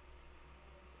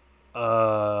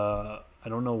 I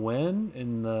don't know when,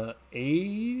 in the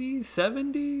 80s,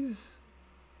 70s?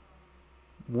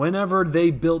 Whenever they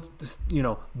built this,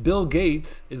 Bill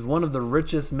Gates is one of the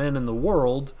richest men in the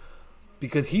world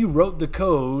because he wrote the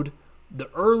code, the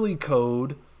early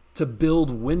code, to build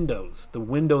Windows, the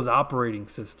Windows operating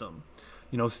system.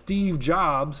 Steve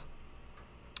Jobs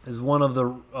is one of the,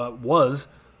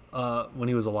 when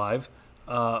he was alive,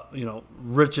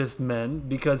 richest men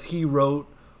because he wrote,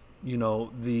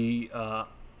 the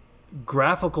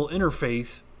graphical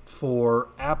interface for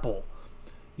Apple.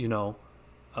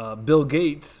 Bill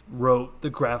Gates wrote the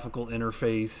graphical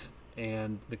interface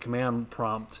and the command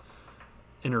prompt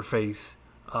interface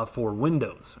for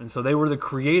Windows. And so they were the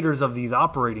creators of these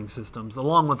operating systems,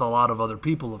 along with a lot of other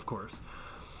people, of course.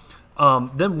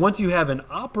 Then once you have an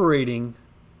operating,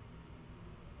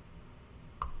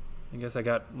 I guess I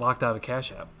got locked out of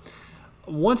Cash App.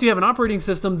 Once you have an operating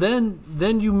system,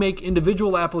 then you make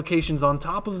individual applications on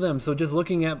top of them. So just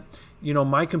looking at,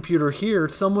 my computer here,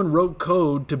 someone wrote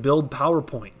code to build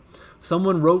PowerPoint.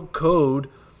 Someone wrote code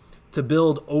to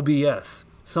build OBS.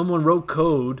 Someone wrote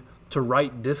code to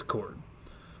write Discord.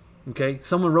 Okay,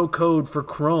 someone wrote code for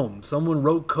Chrome. Someone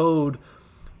wrote code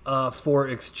for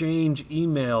Exchange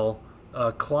email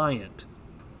client.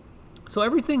 So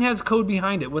everything has code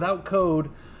behind it. Without code,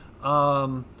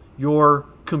 your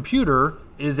computer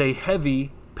is a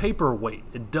heavy paperweight.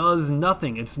 It does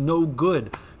nothing. It's no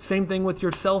good. Same thing with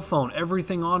your cell phone.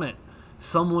 Everything on it,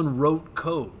 someone wrote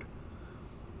code,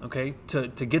 okay, to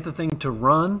get the thing to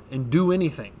run and do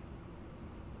anything.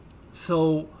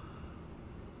 So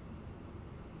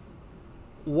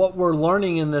what we're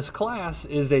learning in this class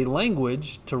is a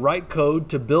language to write code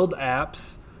to build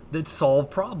apps that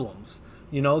solve problems.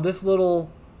 This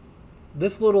little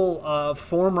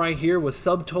form right here with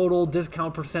subtotal,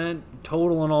 discount percent,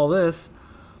 total, and all this.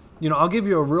 I'll give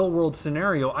you a real world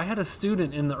scenario. I had a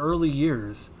student in the early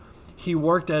years. He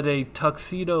worked at a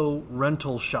tuxedo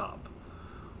rental shop.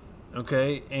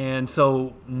 Okay, and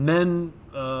so men,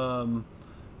 I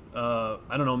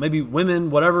don't know, maybe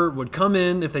women, whatever, would come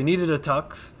in if they needed a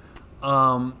tux,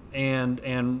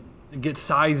 and get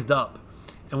sized up.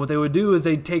 And what they would do is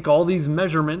they'd take all these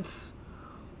measurements,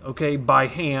 okay, by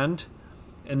hand,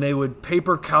 and they would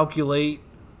paper calculate,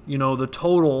 the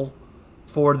total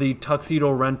for the tuxedo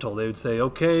rental. They would say,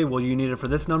 okay, well, you need it for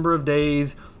this number of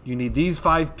days. You need these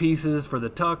 5 pieces for the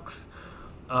tux.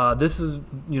 This is,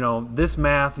 this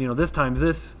math, this times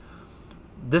this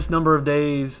number of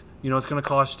days, it's going to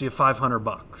cost you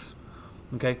 $500.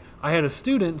 Okay. I had a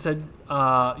student said,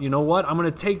 you know what? I'm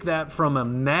going to take that from a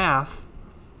math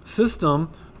system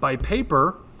by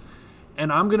paper,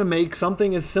 and I'm going to make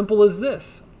something as simple as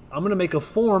this. I'm going to make a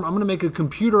form. I'm going to make a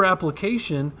computer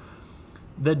application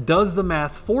that does the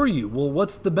math for you. Well,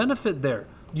 what's the benefit there?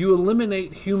 You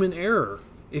eliminate human error.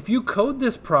 If you code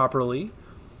this properly,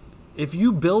 if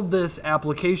you build this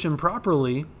application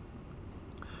properly,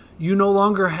 you no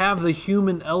longer have the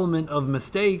human element of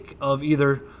mistake of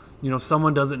either,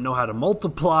 someone doesn't know how to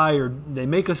multiply, or they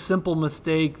make a simple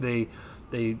mistake, they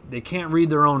can't read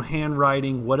their own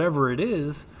handwriting, whatever it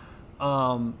is.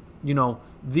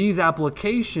 These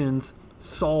applications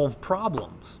solve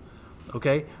problems.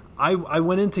 Okay? I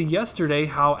went into yesterday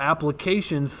how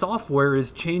application software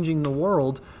is changing the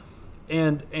world,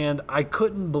 and I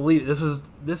couldn't believe it.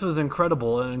 This was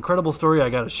incredible, an incredible story.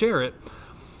 I got to share it.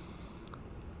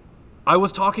 I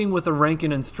was talking with a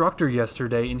ranking instructor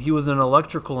yesterday, and he was an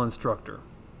electrical instructor.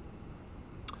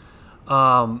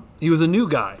 He was a new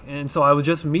guy, and so I was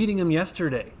just meeting him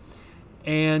yesterday,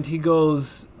 and he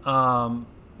goes, man,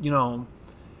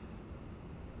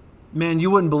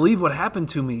 you wouldn't believe what happened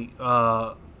to me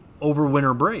over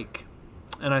winter break.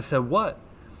 And I said, what?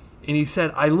 And he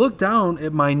said, I looked down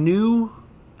at my new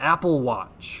Apple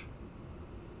Watch.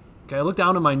 Okay, I looked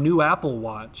down at my new Apple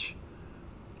Watch,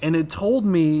 and it told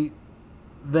me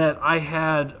that I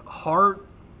had heart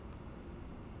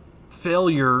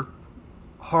failure,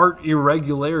 heart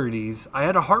irregularities. I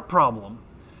had a heart problem,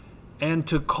 and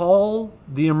to call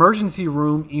the emergency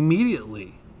room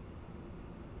immediately.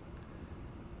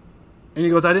 And he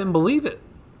goes, I didn't believe it.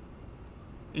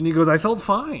 And he goes, I felt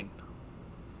fine.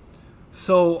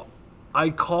 So I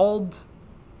called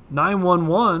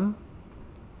 911,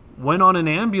 went on an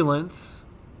ambulance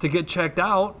to get checked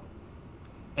out,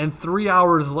 and 3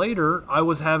 hours later, I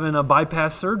was having a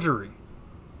bypass surgery.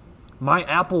 My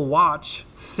Apple Watch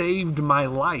saved my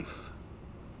life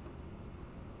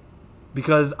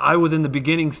because I was in the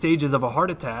beginning stages of a heart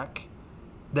attack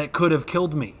that could have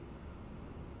killed me.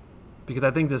 Because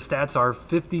I think the stats are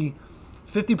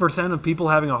 50% of people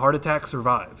having a heart attack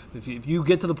survive. If you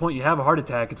get to the point you have a heart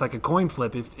attack, it's like a coin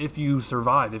flip if you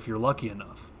survive, if you're lucky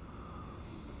enough.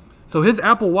 So his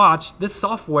Apple Watch, this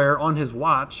software on his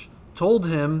watch, told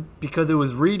him, because it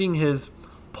was reading his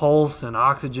pulse and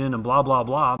oxygen and blah, blah,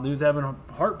 blah, he was having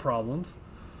heart problems,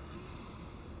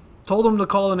 told him to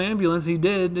call an ambulance. He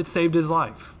did. It saved his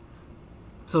life.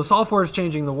 So software is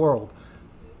changing the world.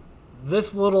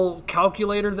 This little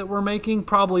calculator that we're making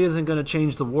probably isn't going to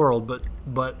change the world,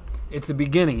 but it's the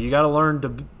beginning. You got to learn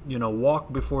to,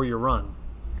 walk before you run.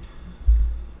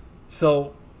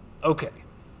 So, okay.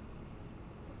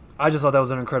 I just thought that was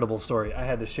an incredible story. I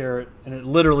had to share it, and it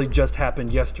literally just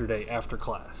happened yesterday after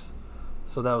class.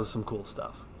 So that was some cool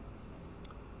stuff.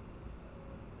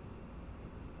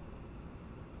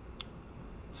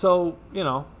 So,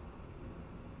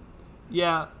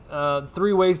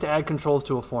 3 ways to add controls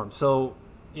to a form. So,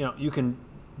 you can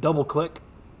double click.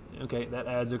 Okay, that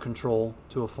adds a control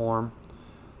to a form.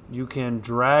 You can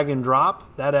drag and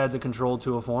drop. That adds a control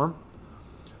to a form.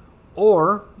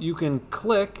 Or you can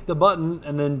click the button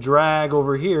and then drag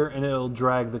over here, and it'll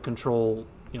drag the control,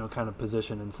 kind of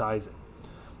position and size it.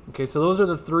 Okay, so those are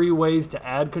the 3 ways to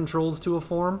add controls to a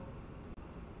form.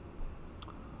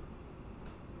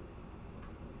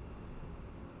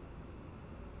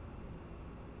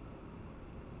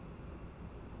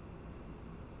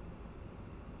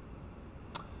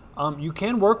 You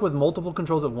can work with multiple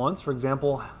controls at once. For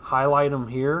example, highlight them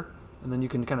here, and then you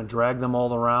can kind of drag them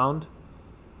all around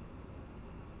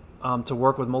to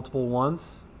work with multiple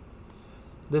ones.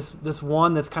 This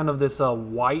one that's kind of this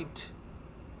white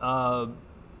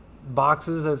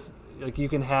boxes, as like you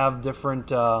can have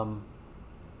different like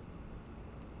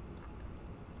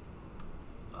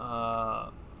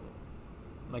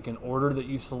an order that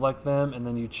you select them, and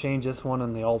then you change this one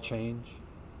and they all change.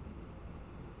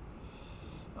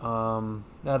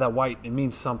 That white, it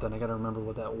means something. I gotta remember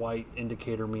what that white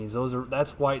indicator means.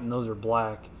 That's white and those are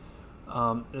black.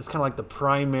 It's kind of like the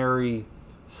primary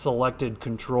selected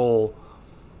control.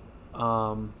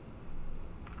 It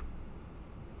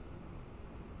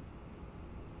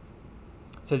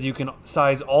says you can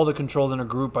size all the controls in a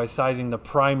group by sizing the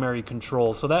primary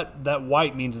control. So that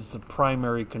white means it's the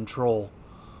primary control.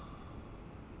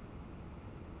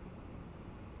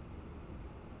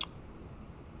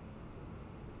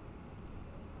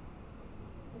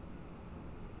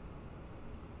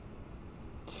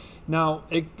 Now,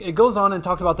 it goes on and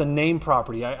talks about the name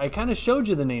property. I kind of showed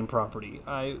you the name property.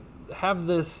 I have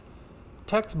this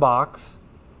text box,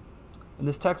 and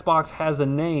this text box has a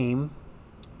name.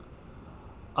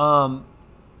 The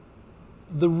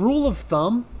rule of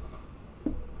thumb,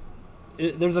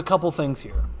 there's a couple things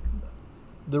here.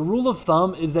 The rule of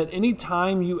thumb is that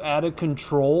anytime you add a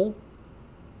control,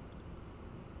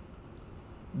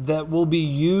 that will be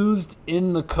used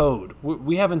in the code.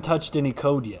 We haven't touched any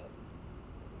code yet.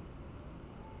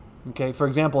 Okay, for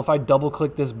example, if I double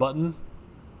click this button,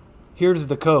 here's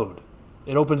the code.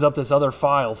 It opens up this other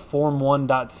file,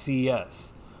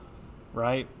 form1.cs,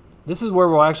 right? This is where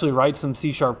we'll actually write some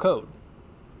C# code.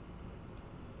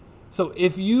 So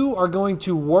if you are going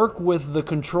to work with the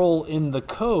control in the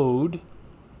code,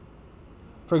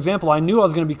 for example, I knew I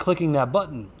was going to be clicking that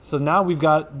button. So now we've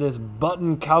got this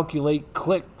button calculate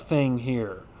click thing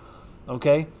here.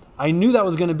 Okay? I knew that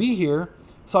was going to be here,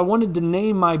 so I wanted to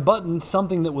name my button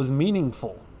something that was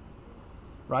meaningful.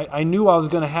 Right? I knew I was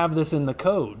going to have this in the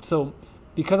code. So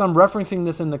because I'm referencing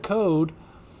this in the code,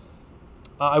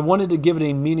 I wanted to give it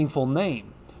a meaningful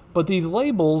name. But these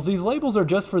labels are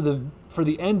just for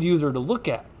the end user to look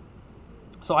at.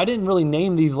 So I didn't really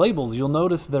name these labels. You'll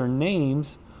notice their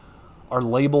names are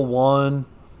label 1,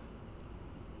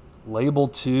 label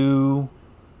 2,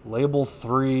 label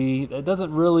 3. It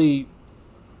doesn't really,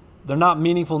 they're not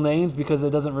meaningful names because it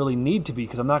doesn't really need to be,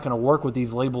 because I'm not going to work with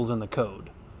these labels in the code.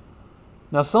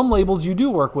 Now some labels you do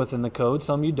work with in the code,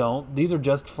 some you don't. These are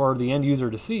just for the end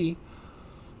user to see.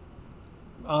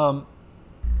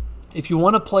 If you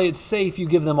want to play it safe, you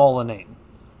give them all a name.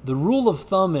 The rule of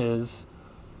thumb is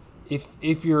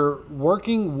if you're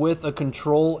working with a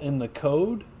control in the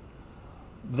code,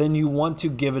 then you want to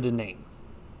give it a name.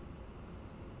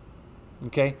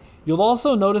 Okay? You'll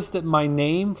also notice that my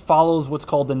name follows what's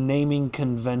called the naming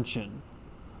convention.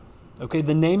 Okay,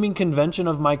 the naming convention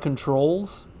of my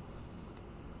controls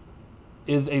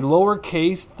is a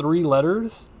lowercase 3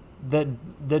 letters that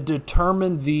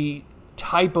determine the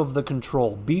type of the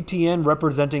control. BTN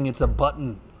representing it's a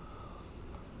button.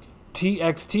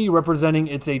 TXT representing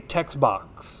it's a text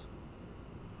box.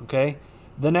 Okay?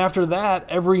 Then after that,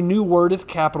 every new word is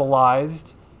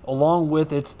capitalized along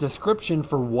with its description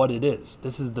for what it is.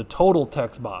 This is the total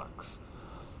text box.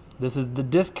 This is the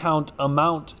discount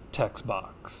amount text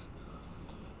box.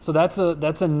 So that's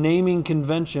a naming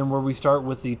convention where we start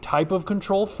with the type of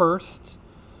control first,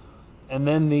 and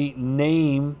then the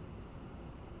name.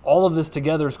 All of this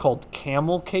together is called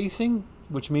camel casing,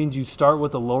 which means you start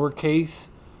with a lowercase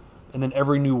and then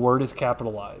every new word is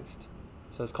capitalized.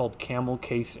 So it's called camel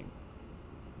casing.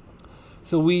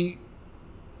 So we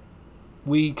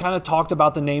kind of talked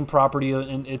about the name property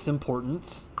and its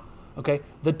importance. Okay,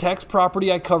 the text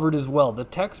property I covered as well. The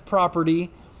text property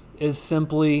is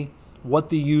simply what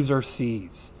the user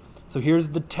sees. So here's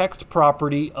the text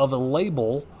property of a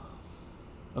label,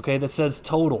 okay, that says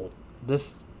total.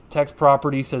 This text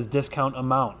property says discount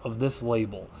amount of this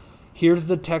label. Here's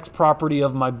the text property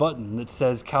of my button that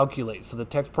says calculate. So the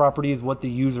text property is what the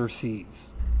user sees.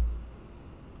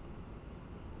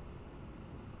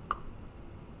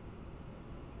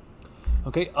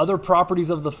 Okay, other properties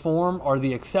of the form are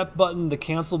the accept button, the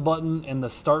cancel button, and the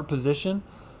start position.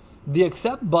 The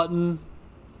accept button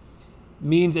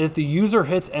means if the user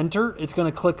hits enter, it's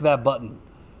going to click that button.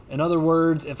 In other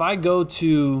words, if I go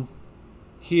to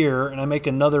here and I make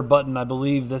another button, I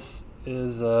believe this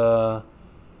is, I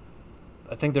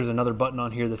think there's another button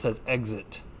on here that says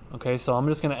exit. Okay, so I'm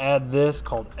just going to add this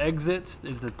called exit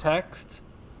is the text,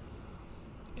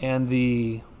 and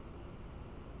the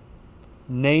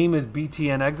name is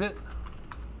BTN exit.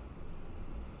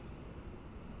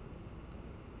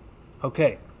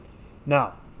 Okay,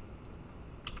 now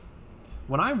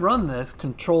when I run this,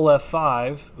 Control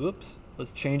F5, oops,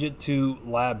 let's change it to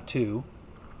Lab 2.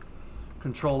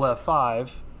 Control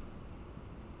F5.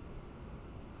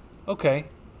 Okay,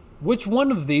 which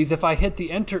one of these, if I hit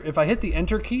the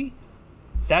enter key,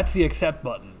 that's the accept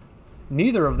button.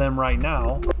 Neither of them right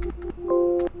now,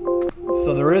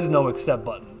 so there is no accept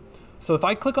button. So if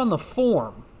I click on the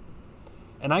form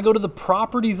and I go to the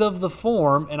properties of the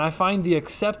form and I find the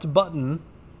accept button,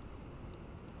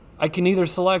 I can either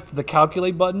select the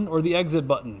calculate button or the exit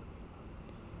button.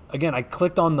 Again, I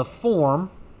clicked on the form.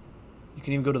 You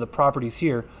can even go to the properties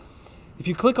here. If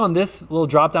you click on this little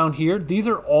drop down here, these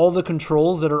are all the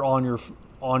controls that are on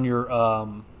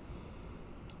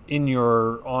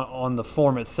the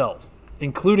form itself,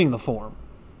 including the form.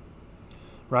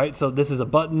 Right? So this is a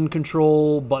button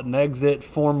control, button exit,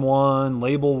 form 1,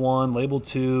 label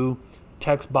 2,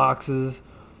 text boxes.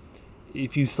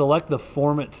 If you select the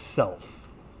form itself,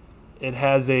 it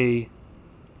has a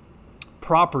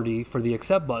property for the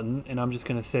accept button, and I'm just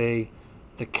going to say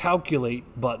the calculate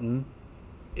button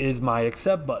is my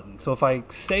accept button. So if I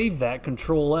save that,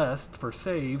 Control S for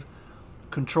save,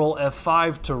 Control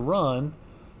F5 to run,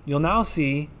 you'll now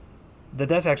see that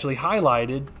that's actually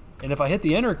highlighted, and if I hit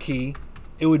the enter key,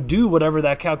 it would do whatever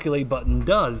that calculate button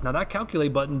does. Now that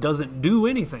calculate button doesn't do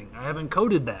anything. I haven't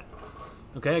coded that.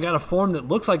 Okay, I got a form that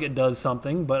looks like it does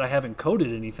something, but I haven't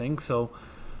coded anything, so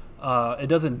it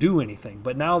doesn't do anything.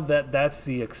 But now that that's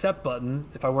the accept button,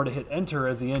 if I were to hit enter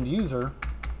as the end user,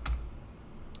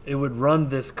 it would run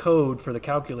this code for the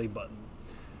calculate button.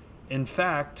 In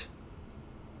fact,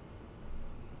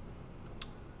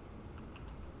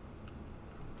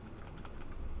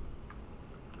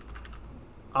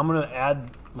 I'm going to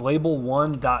add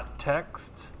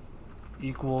label1.text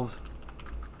equals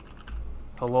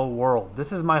hello world.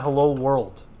 This is my hello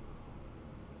world.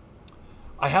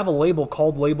 I have a label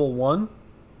called label1.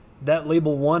 That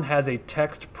label1 has a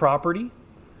text property.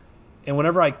 And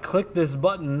whenever I click this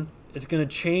button, it's going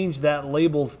to change that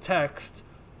label's text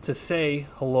to say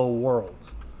hello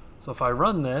world. So if I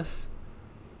run this,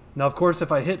 now of course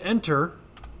if I hit enter,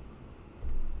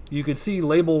 you can see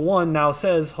label1 now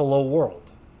says hello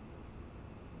world.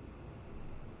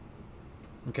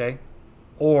 Okay?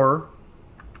 Or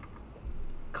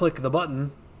click the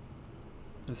button,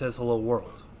 it says hello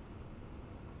world.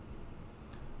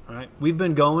 All right, we've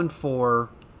been going for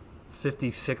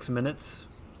 56 minutes.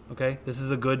 Okay, this is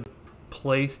a good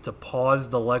place to pause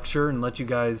the lecture and let you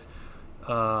guys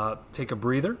take a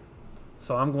breather.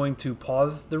 So I'm going to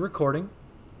pause the recording.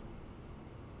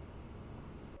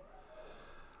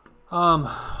 We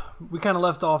kind of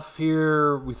left off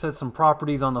here. We set some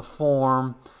properties on the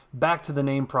form. Back to the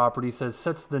name property. It says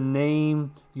sets the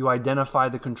name you identify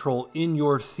the control in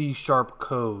your C#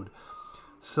 code.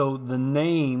 So the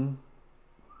name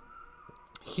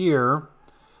here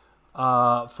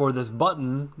for this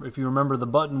button, if you remember the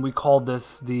button, we called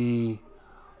this the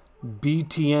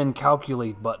BTN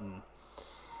calculate button.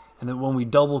 And then when we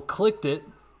double clicked it,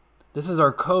 this is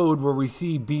our code where we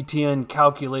see BTN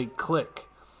calculate click.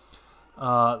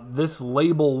 This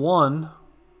label 1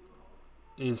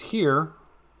 is here.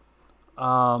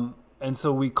 And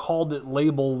so we called it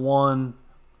label 1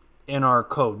 in our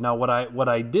code. Now what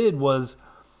I did was,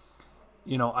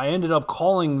 you know, I ended up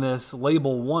calling this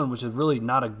label 1, which is really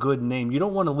not a good name. You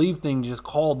don't want to leave things just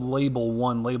called label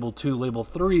 1, label 2, label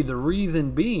 3. The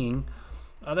reason being,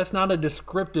 that's not a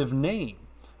descriptive name.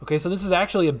 Okay, so this is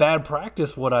actually a bad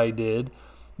practice what I did,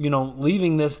 you know,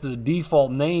 leaving this the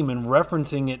default name and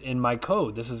referencing it in my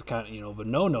code. This is kind of, you know, a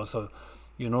no-no. So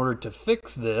in order to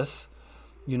fix this,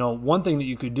 you know, one thing that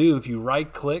you could do if you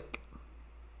right click,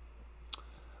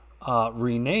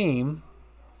 rename,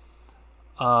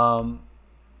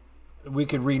 we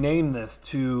could rename this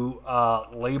to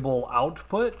label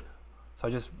output. So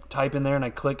I just type in there and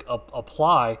I click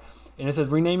apply, and it says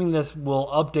renaming this will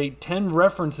update 10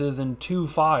 references in 2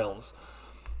 files.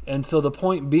 And so the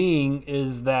point being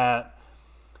is that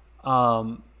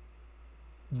the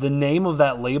name of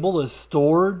that label is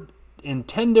stored in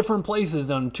 10 different places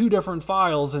on 2 different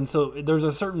files, and so there's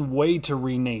a certain way to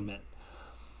rename it.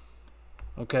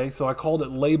 Okay, so I called it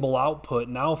label output.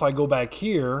 Now if I go back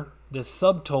here, this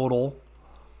subtotal,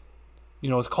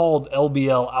 you know, it's called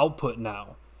LBL output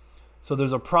now. So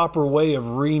there's a proper way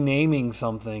of renaming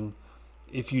something.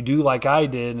 If you do like I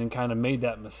did and kind of made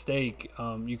that mistake,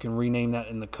 you can rename that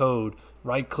in the code.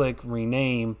 Right click,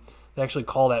 rename. They actually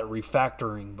call that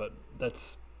refactoring, but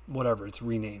that's whatever, it's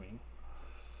renaming.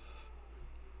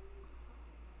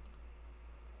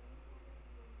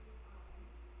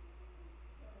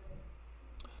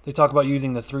 They talk about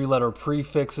using the 3-letter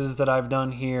prefixes that I've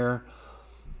done here.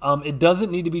 It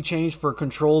doesn't need to be changed for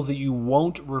controls that you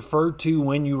won't refer to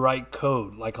when you write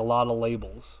code, like a lot of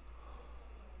labels.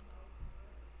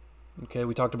 Okay,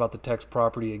 we talked about the text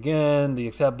property again, the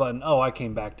accept button. Oh, I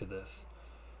came back to this.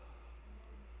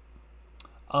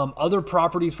 Other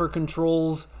properties for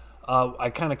controls, I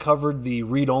kind of covered the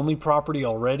read-only property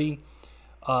already.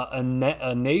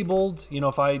 Enabled, you know,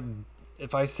 if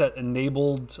I set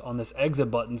enabled on this exit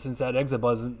button, since that exit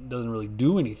button doesn't really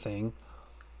do anything,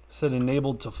 set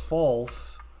enabled to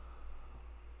false,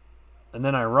 and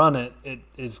then I run it, it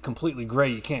is completely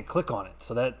gray. You can't click on it.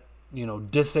 So that, you know,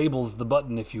 disables the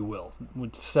button, if you will,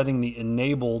 with setting the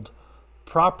enabled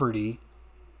property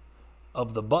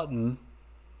of the button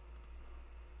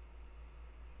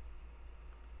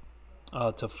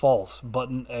to false.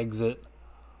 Button exit.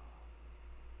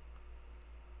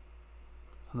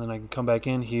 And then I can come back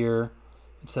in here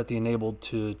and set the enabled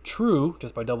to true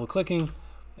just by double clicking,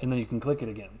 and then you can click it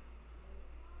again.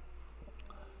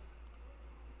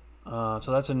 So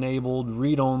that's enabled.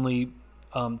 Read only.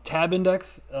 Tab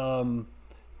index. You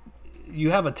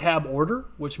have a tab order,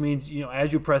 which means, you know,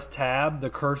 as you press tab, the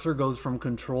cursor goes from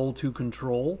control to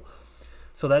control.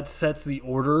 So that sets the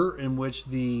order in which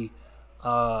the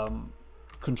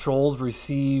controls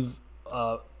receive.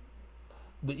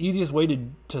 The easiest way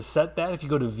to set that, if you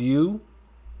go to view,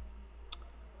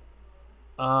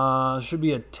 Should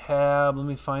be a tab. Let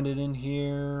me find it in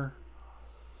here.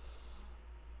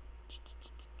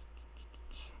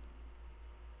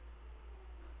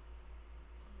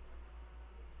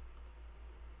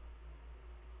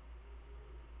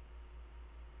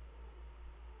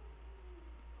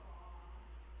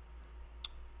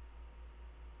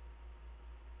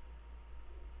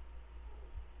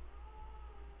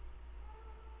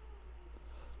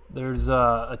 There's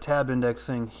a tab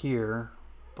indexing here,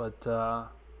 but I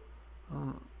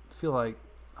don't feel like,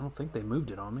 I don't think they moved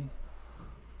it on me.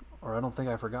 Or I don't think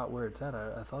I forgot where it's at.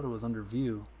 I thought it was under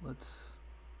view. Do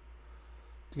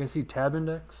you guys see tab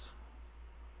index?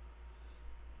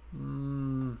 Let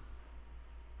me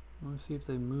see if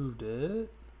they moved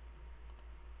it.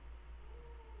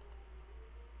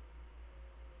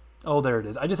 Oh, there it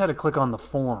is. I just had to click on the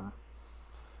form.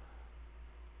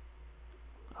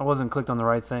 I wasn't clicked on the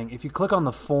right thing. If you click on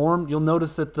the form, you'll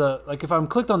notice that if I'm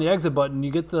clicked on the exit button,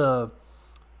 you get the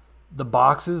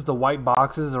boxes, the white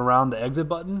boxes around the exit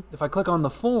button. If I click on the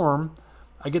form,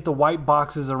 I get the white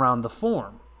boxes around the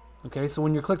form. Okay, so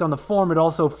when you're clicked on the form, it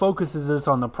also focuses this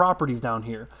on the properties down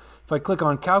here. If I click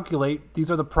on calculate,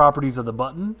 these are the properties of the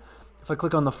button. If I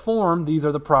click on the form, these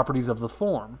are the properties of the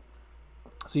form.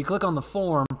 So you click on the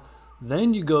form,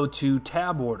 then you go to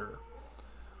tab order.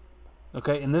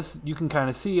 Okay, and this, you can kind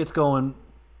of see it's going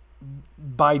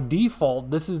by default.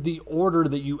 This is the order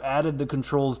that you added the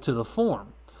controls to the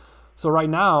form. So right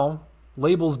now,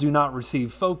 labels do not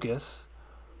receive focus.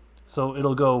 So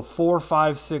it'll go 4,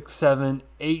 5, 6, 7,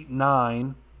 8,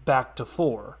 9, back to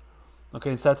 4.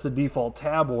 Okay, so that's the default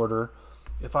tab order.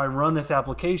 If I run this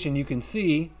application, you can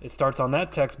see it starts on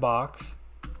that text box,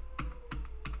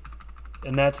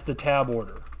 and that's the tab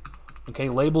order. Okay,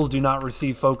 labels do not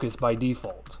receive focus by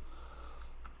default.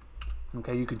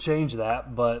 Okay, you can change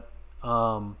that, but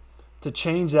to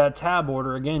change that tab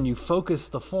order, again, you focus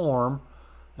the form,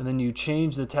 and then you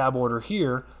change the tab order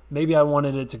here. Maybe I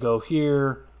wanted it to go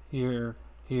here, here,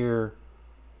 here,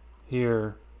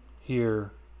 here,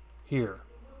 here, here.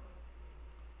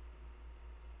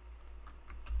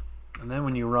 And then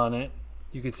when you run it,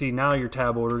 you can see now your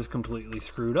tab order is completely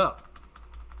screwed up.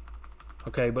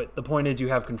 Okay, but the point is you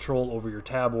have control over your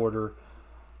tab order.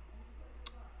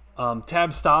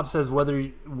 Tab stop says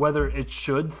whether it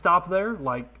should stop there.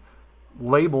 Like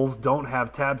labels don't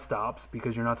have tab stops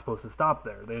because you're not supposed to stop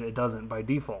there. It doesn't by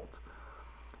default.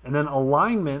 And then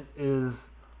alignment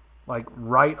is like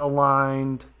right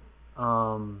aligned,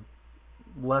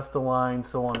 left aligned,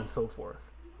 so on and so forth.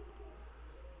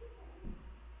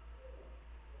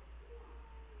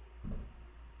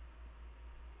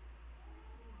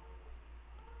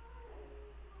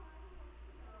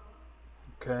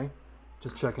 Okay.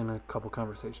 Just checking a couple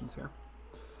conversations here.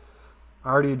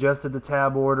 I already adjusted the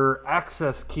tab order.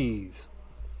 Access keys.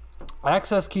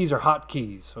 Access keys are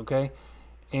hotkeys, okay?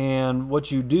 And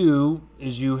what you do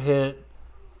is you hit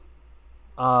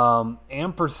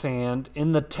ampersand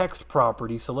in the text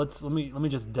property. So let me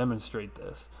just demonstrate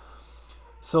this.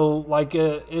 So like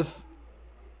if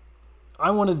I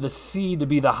wanted the C to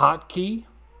be the hotkey,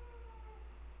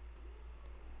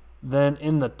 then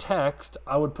in the text,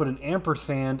 I would put an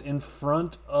ampersand in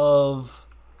front of,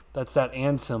 that's that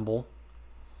and symbol,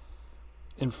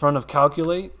 in front of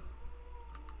calculate.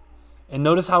 And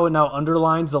notice how it now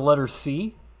underlines the letter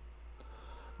C.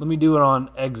 Let me do it on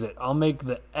exit. I'll make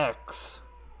the X.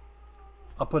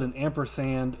 I'll put an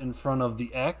ampersand in front of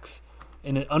the X,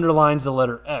 and it underlines the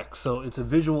letter X. So it's a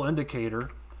visual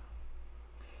indicator.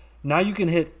 Now you can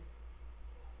hit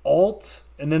Alt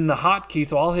and then the hotkey.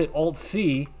 So I'll hit Alt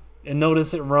C. And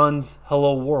notice it runs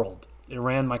Hello World. It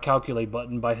ran my calculate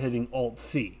button by hitting Alt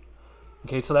C.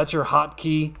 Okay, so that's your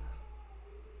hotkey.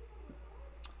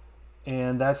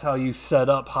 And that's how you set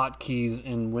up hotkeys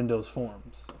in Windows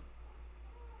Forms.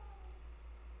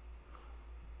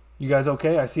 You guys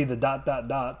okay? I see the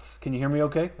dots. Can you hear me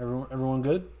okay? Everyone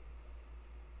good?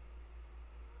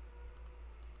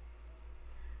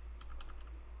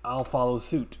 I'll follow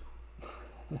suit.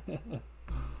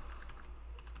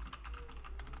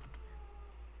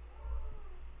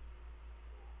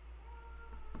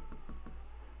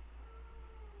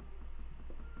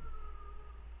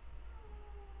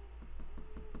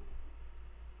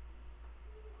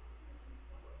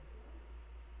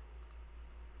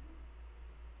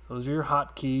 Those are your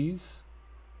hotkeys.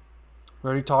 We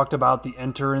already talked about the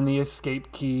enter and the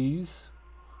escape keys.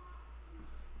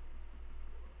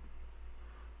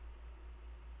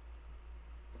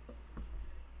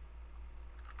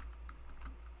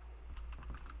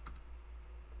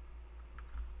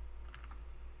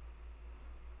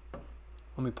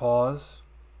 Let me pause.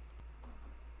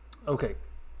 Okay.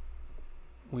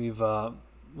 We've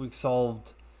we've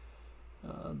solved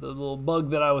the little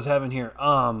bug that I was having here.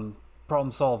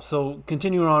 Problem solved. So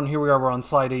continuing on, here we are. We're on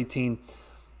slide 18.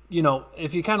 You know,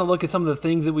 if you kind of look at some of the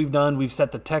things that we've done, we've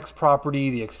set the text property,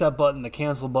 the accept button, the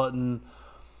cancel button.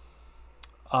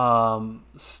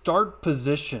 Start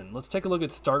position. Let's take a look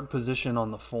at start position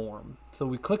on the form. So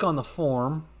we click on the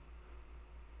form,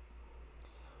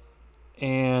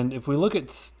 and if we look at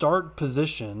start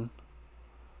position,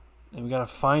 and we got to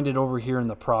find it over here in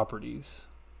the properties.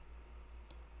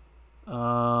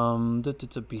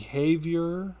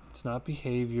 Behavior. It's not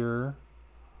behavior.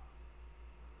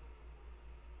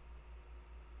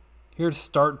 Here's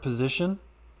start position.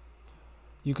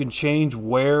 You can change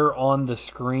where on the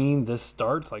screen this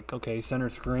starts. Like, okay, center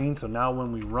screen. So now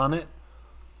when we run it,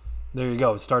 there you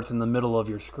go. It starts in the middle of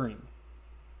your screen.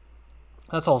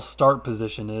 That's all start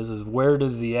position is where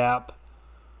does the app,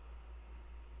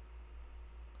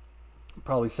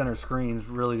 probably center screen is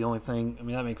really the only thing. I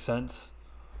mean, that makes sense.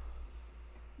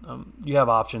 You have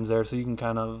options there, so you can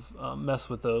kind of mess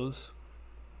with those.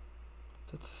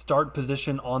 So it's start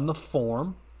position on the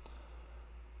form.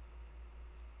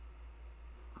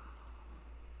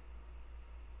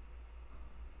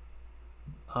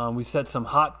 We set some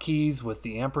hotkeys with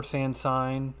the ampersand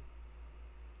sign.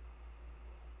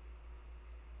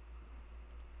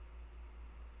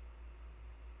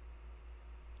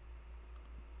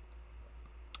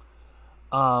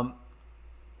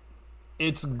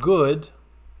 It's good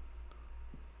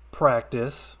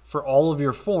practice for all of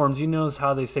your forms. You notice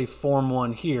how they say form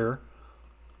 1 here.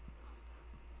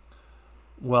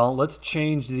 Well, let's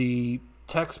change the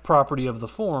text property of the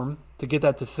form to get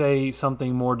that to say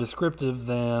something more descriptive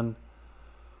than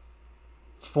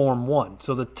form 1.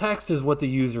 So the text is what the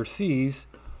user sees.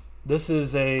 This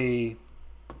is a,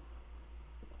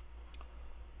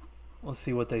 let's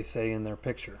see what they say in their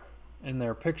picture. In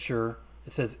their picture,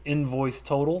 it says invoice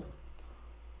total.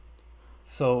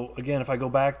 So again, if I go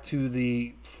back to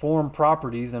the form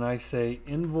properties and I say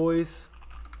invoice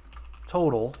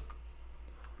total,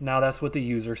 now that's what the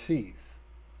user sees.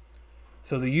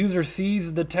 So the user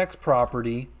sees the text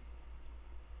property,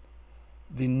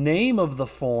 the name of the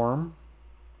form.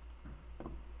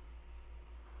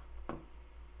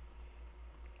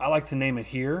 I like to name it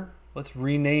here. Let's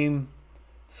rename,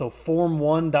 so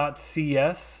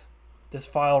form1.cs, this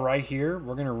file right here,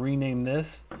 we're going to rename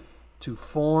this to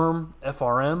form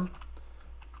FRM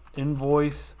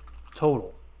invoice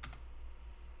total.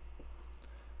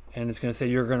 And it's going to say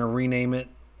you're going to rename it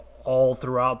all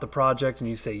throughout the project, and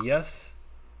you say yes.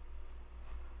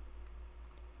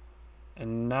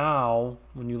 And now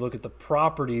when you look at the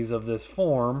properties of this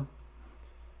form,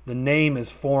 the name is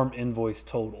form invoice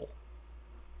total.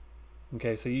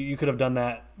 Okay, so you could have done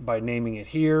that by naming it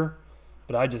here,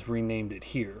 but I just renamed it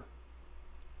here.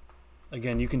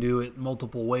 Again, you can do it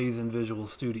multiple ways in Visual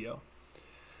Studio.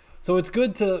 So it's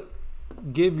good to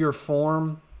give your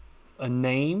form a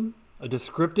name, a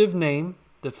descriptive name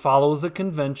that follows a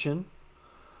convention,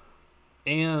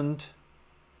 and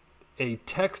a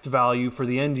text value for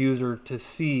the end user to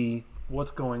see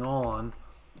what's going on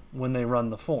when they run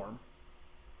the form.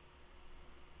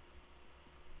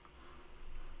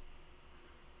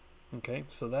 Okay,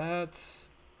 so that's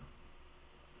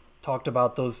talked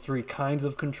about those 3 kinds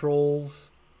of controls.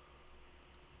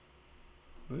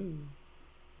 Ooh.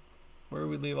 Where do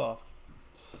we leave off?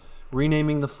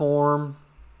 Renaming the form.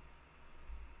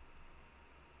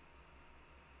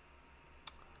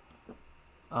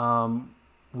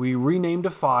 We renamed a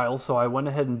file, so I went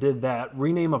ahead and did that.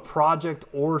 Rename a project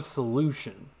or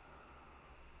solution.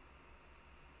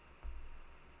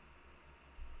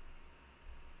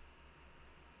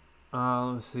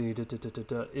 Let's see.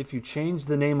 If you change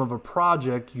the name of a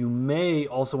project, you may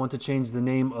also want to change the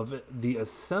name of the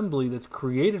assembly that's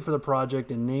created for the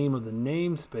project and name of the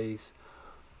namespace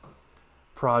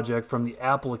project from the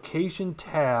application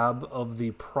tab of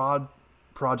the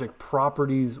project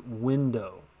properties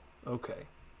window. Okay,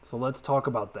 so let's talk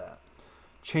about that.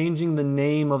 Changing the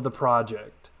name of the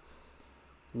project.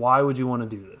 Why would you want to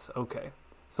do this? Okay.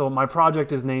 So my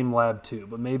project is named Lab 2,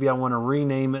 but maybe I want to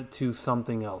rename it to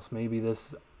something else. Maybe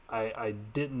this, I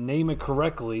didn't name it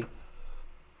correctly.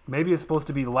 Maybe it's supposed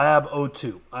to be Lab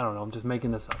 02. I don't know, I'm just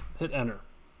making this up. Hit enter.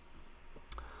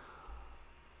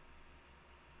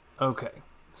 Okay,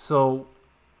 so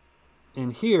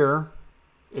in here,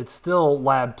 it's still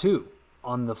Lab 2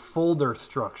 on the folder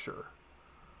structure.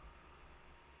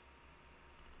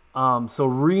 So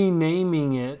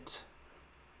renaming it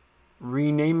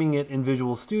in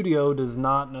Visual Studio does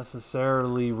not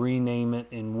necessarily rename it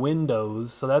in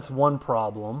Windows. So that's one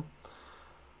problem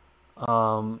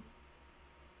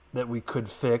that we could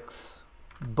fix.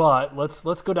 But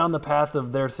let's go down the path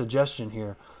of their suggestion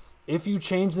here. If you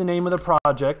change the name of the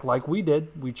project, like we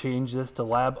did, we changed this to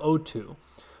Lab O2.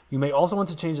 You may also want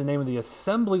to change the name of the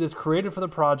assembly that's created for the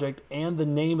project and the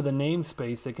name of the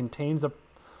namespace that contains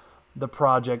the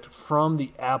project from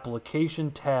the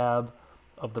application tab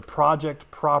of the project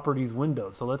properties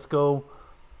window. So let's go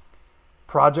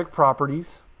project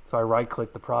properties. So I right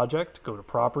click the project, go to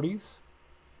properties.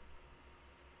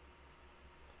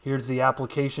 Here's the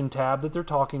application tab that they're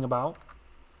talking about.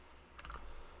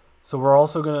 So we're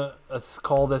also going to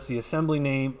call this the assembly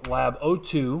name Lab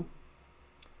O2.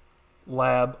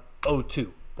 Lab O2.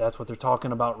 That's what they're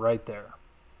talking about right there.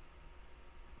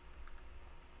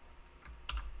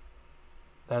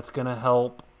 That's going to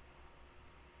help.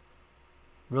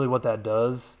 Really what that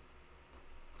does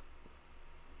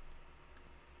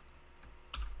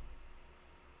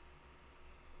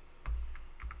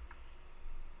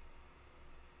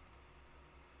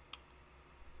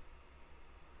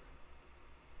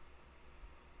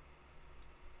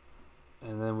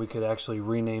and then we could actually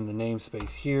rename the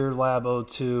namespace here, Lab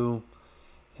O2,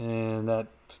 and that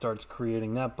starts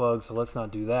creating that bug. So let's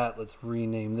not do that. Let's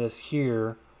rename this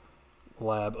here,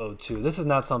 Lab O2. This is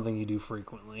not something you do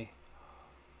frequently.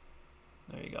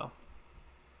 There you go.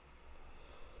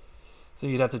 So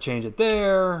you'd have to change it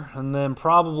there, and then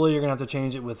probably you're gonna have to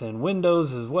change it within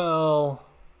Windows as well.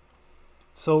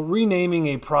 So renaming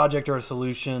a project or a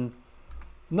solution,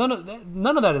 none of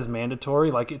that is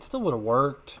mandatory. Like, it still would have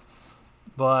worked,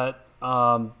 but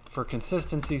for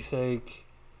consistency's sake,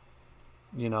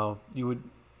 you know, you would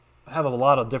have a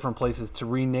lot of different places to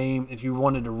rename if you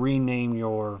wanted to rename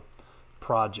your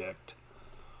project.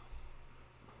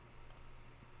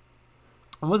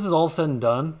 And when this is all said and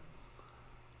done,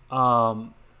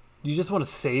 you just want to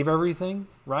save everything,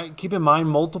 right? Keep in mind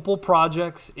multiple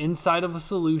projects inside of a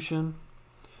solution.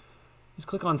 Just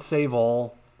click on Save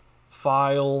All,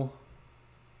 File,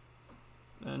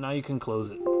 and now you can close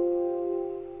it.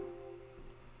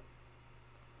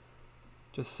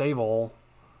 Just Save All.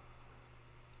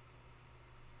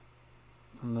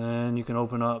 And then you can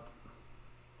open up,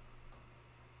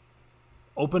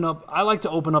 I like to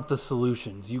open up the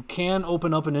solutions. You can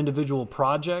open up an individual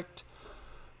project,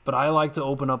 but I like to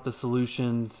open up the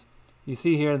solutions. You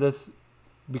see here, this,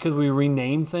 because we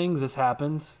rename things, this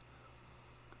happens.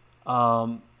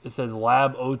 It says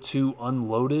Lab O2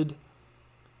 unloaded.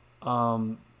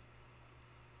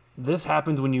 This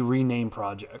happens when you rename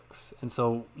projects. And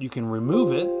so you can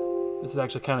remove it. This is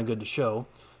actually kind of good to show.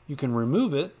 You can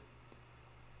remove it.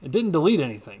 It didn't delete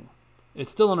anything.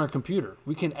 It's still on our computer.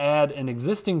 We can add an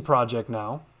existing project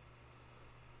now.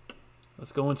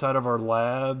 Let's go inside of our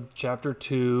lab, chapter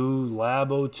 2, Lab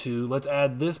O2. Let's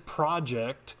add this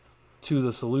project to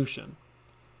the solution.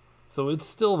 So it's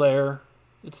still there.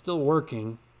 It's still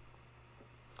working.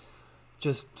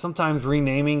 Just sometimes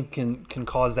renaming can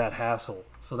cause that hassle.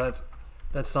 So that's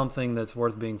something that's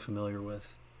worth being familiar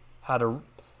with. How to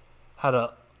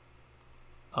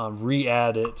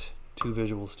re-add it to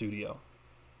Visual Studio.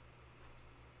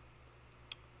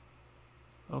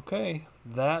 Okay,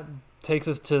 that takes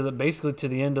us to basically to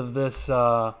the end of this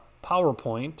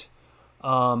PowerPoint.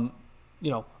 You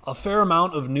know, a fair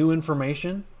amount of new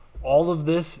information. All of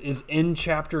this is in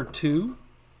chapter 2.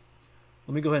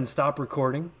 Let me go ahead and stop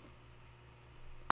recording.